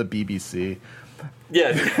call him on the BBC.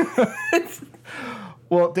 Yeah.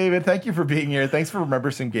 Well, David, thank you for being here. Thanks for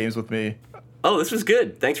remembering some games with me. Oh, this was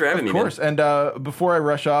good. Thanks for having me, Of course. Man. And before I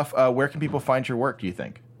rush off, where can people find your work, do you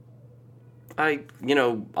think?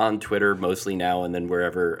 On Twitter mostly now, and then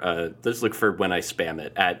wherever. Just look for when I spam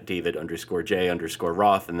it, at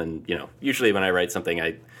David_J_Roth. And then, usually when I write something,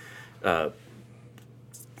 I,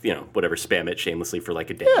 whatever, spam it shamelessly for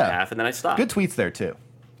like a day and a half, and then I stop. Good tweets there, too.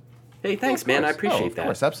 Hey, thanks, man. I appreciate that. Of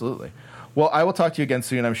course, absolutely. Well, I will talk to you again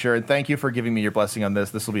soon, I'm sure. And thank you for giving me your blessing on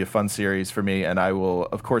this. This will be a fun series for me, and I will,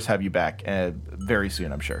 of course, have you back very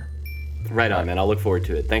soon, I'm sure. Right on, man. I'll look forward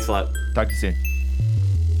to it. Thanks a lot. Talk to you soon.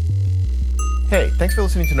 Hey, thanks for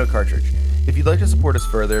listening to No Cartridge. If you'd like to support us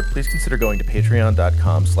further, please consider going to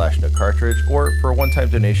patreon.com/NoCartridge, or for a one-time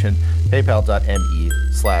donation,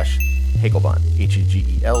 paypal.me/Hegelbon,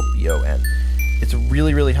 Hegelbon. It's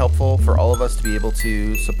really, really helpful for all of us to be able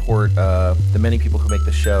to support the many people who make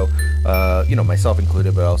the show, myself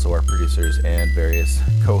included, but also our producers and various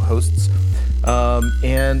co-hosts,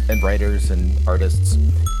 and writers and artists.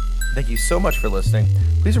 Thank you so much for listening.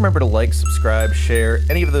 Please remember to like, subscribe, share,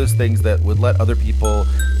 any of those things that would let other people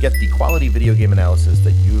get the quality video game analysis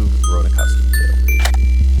that you've grown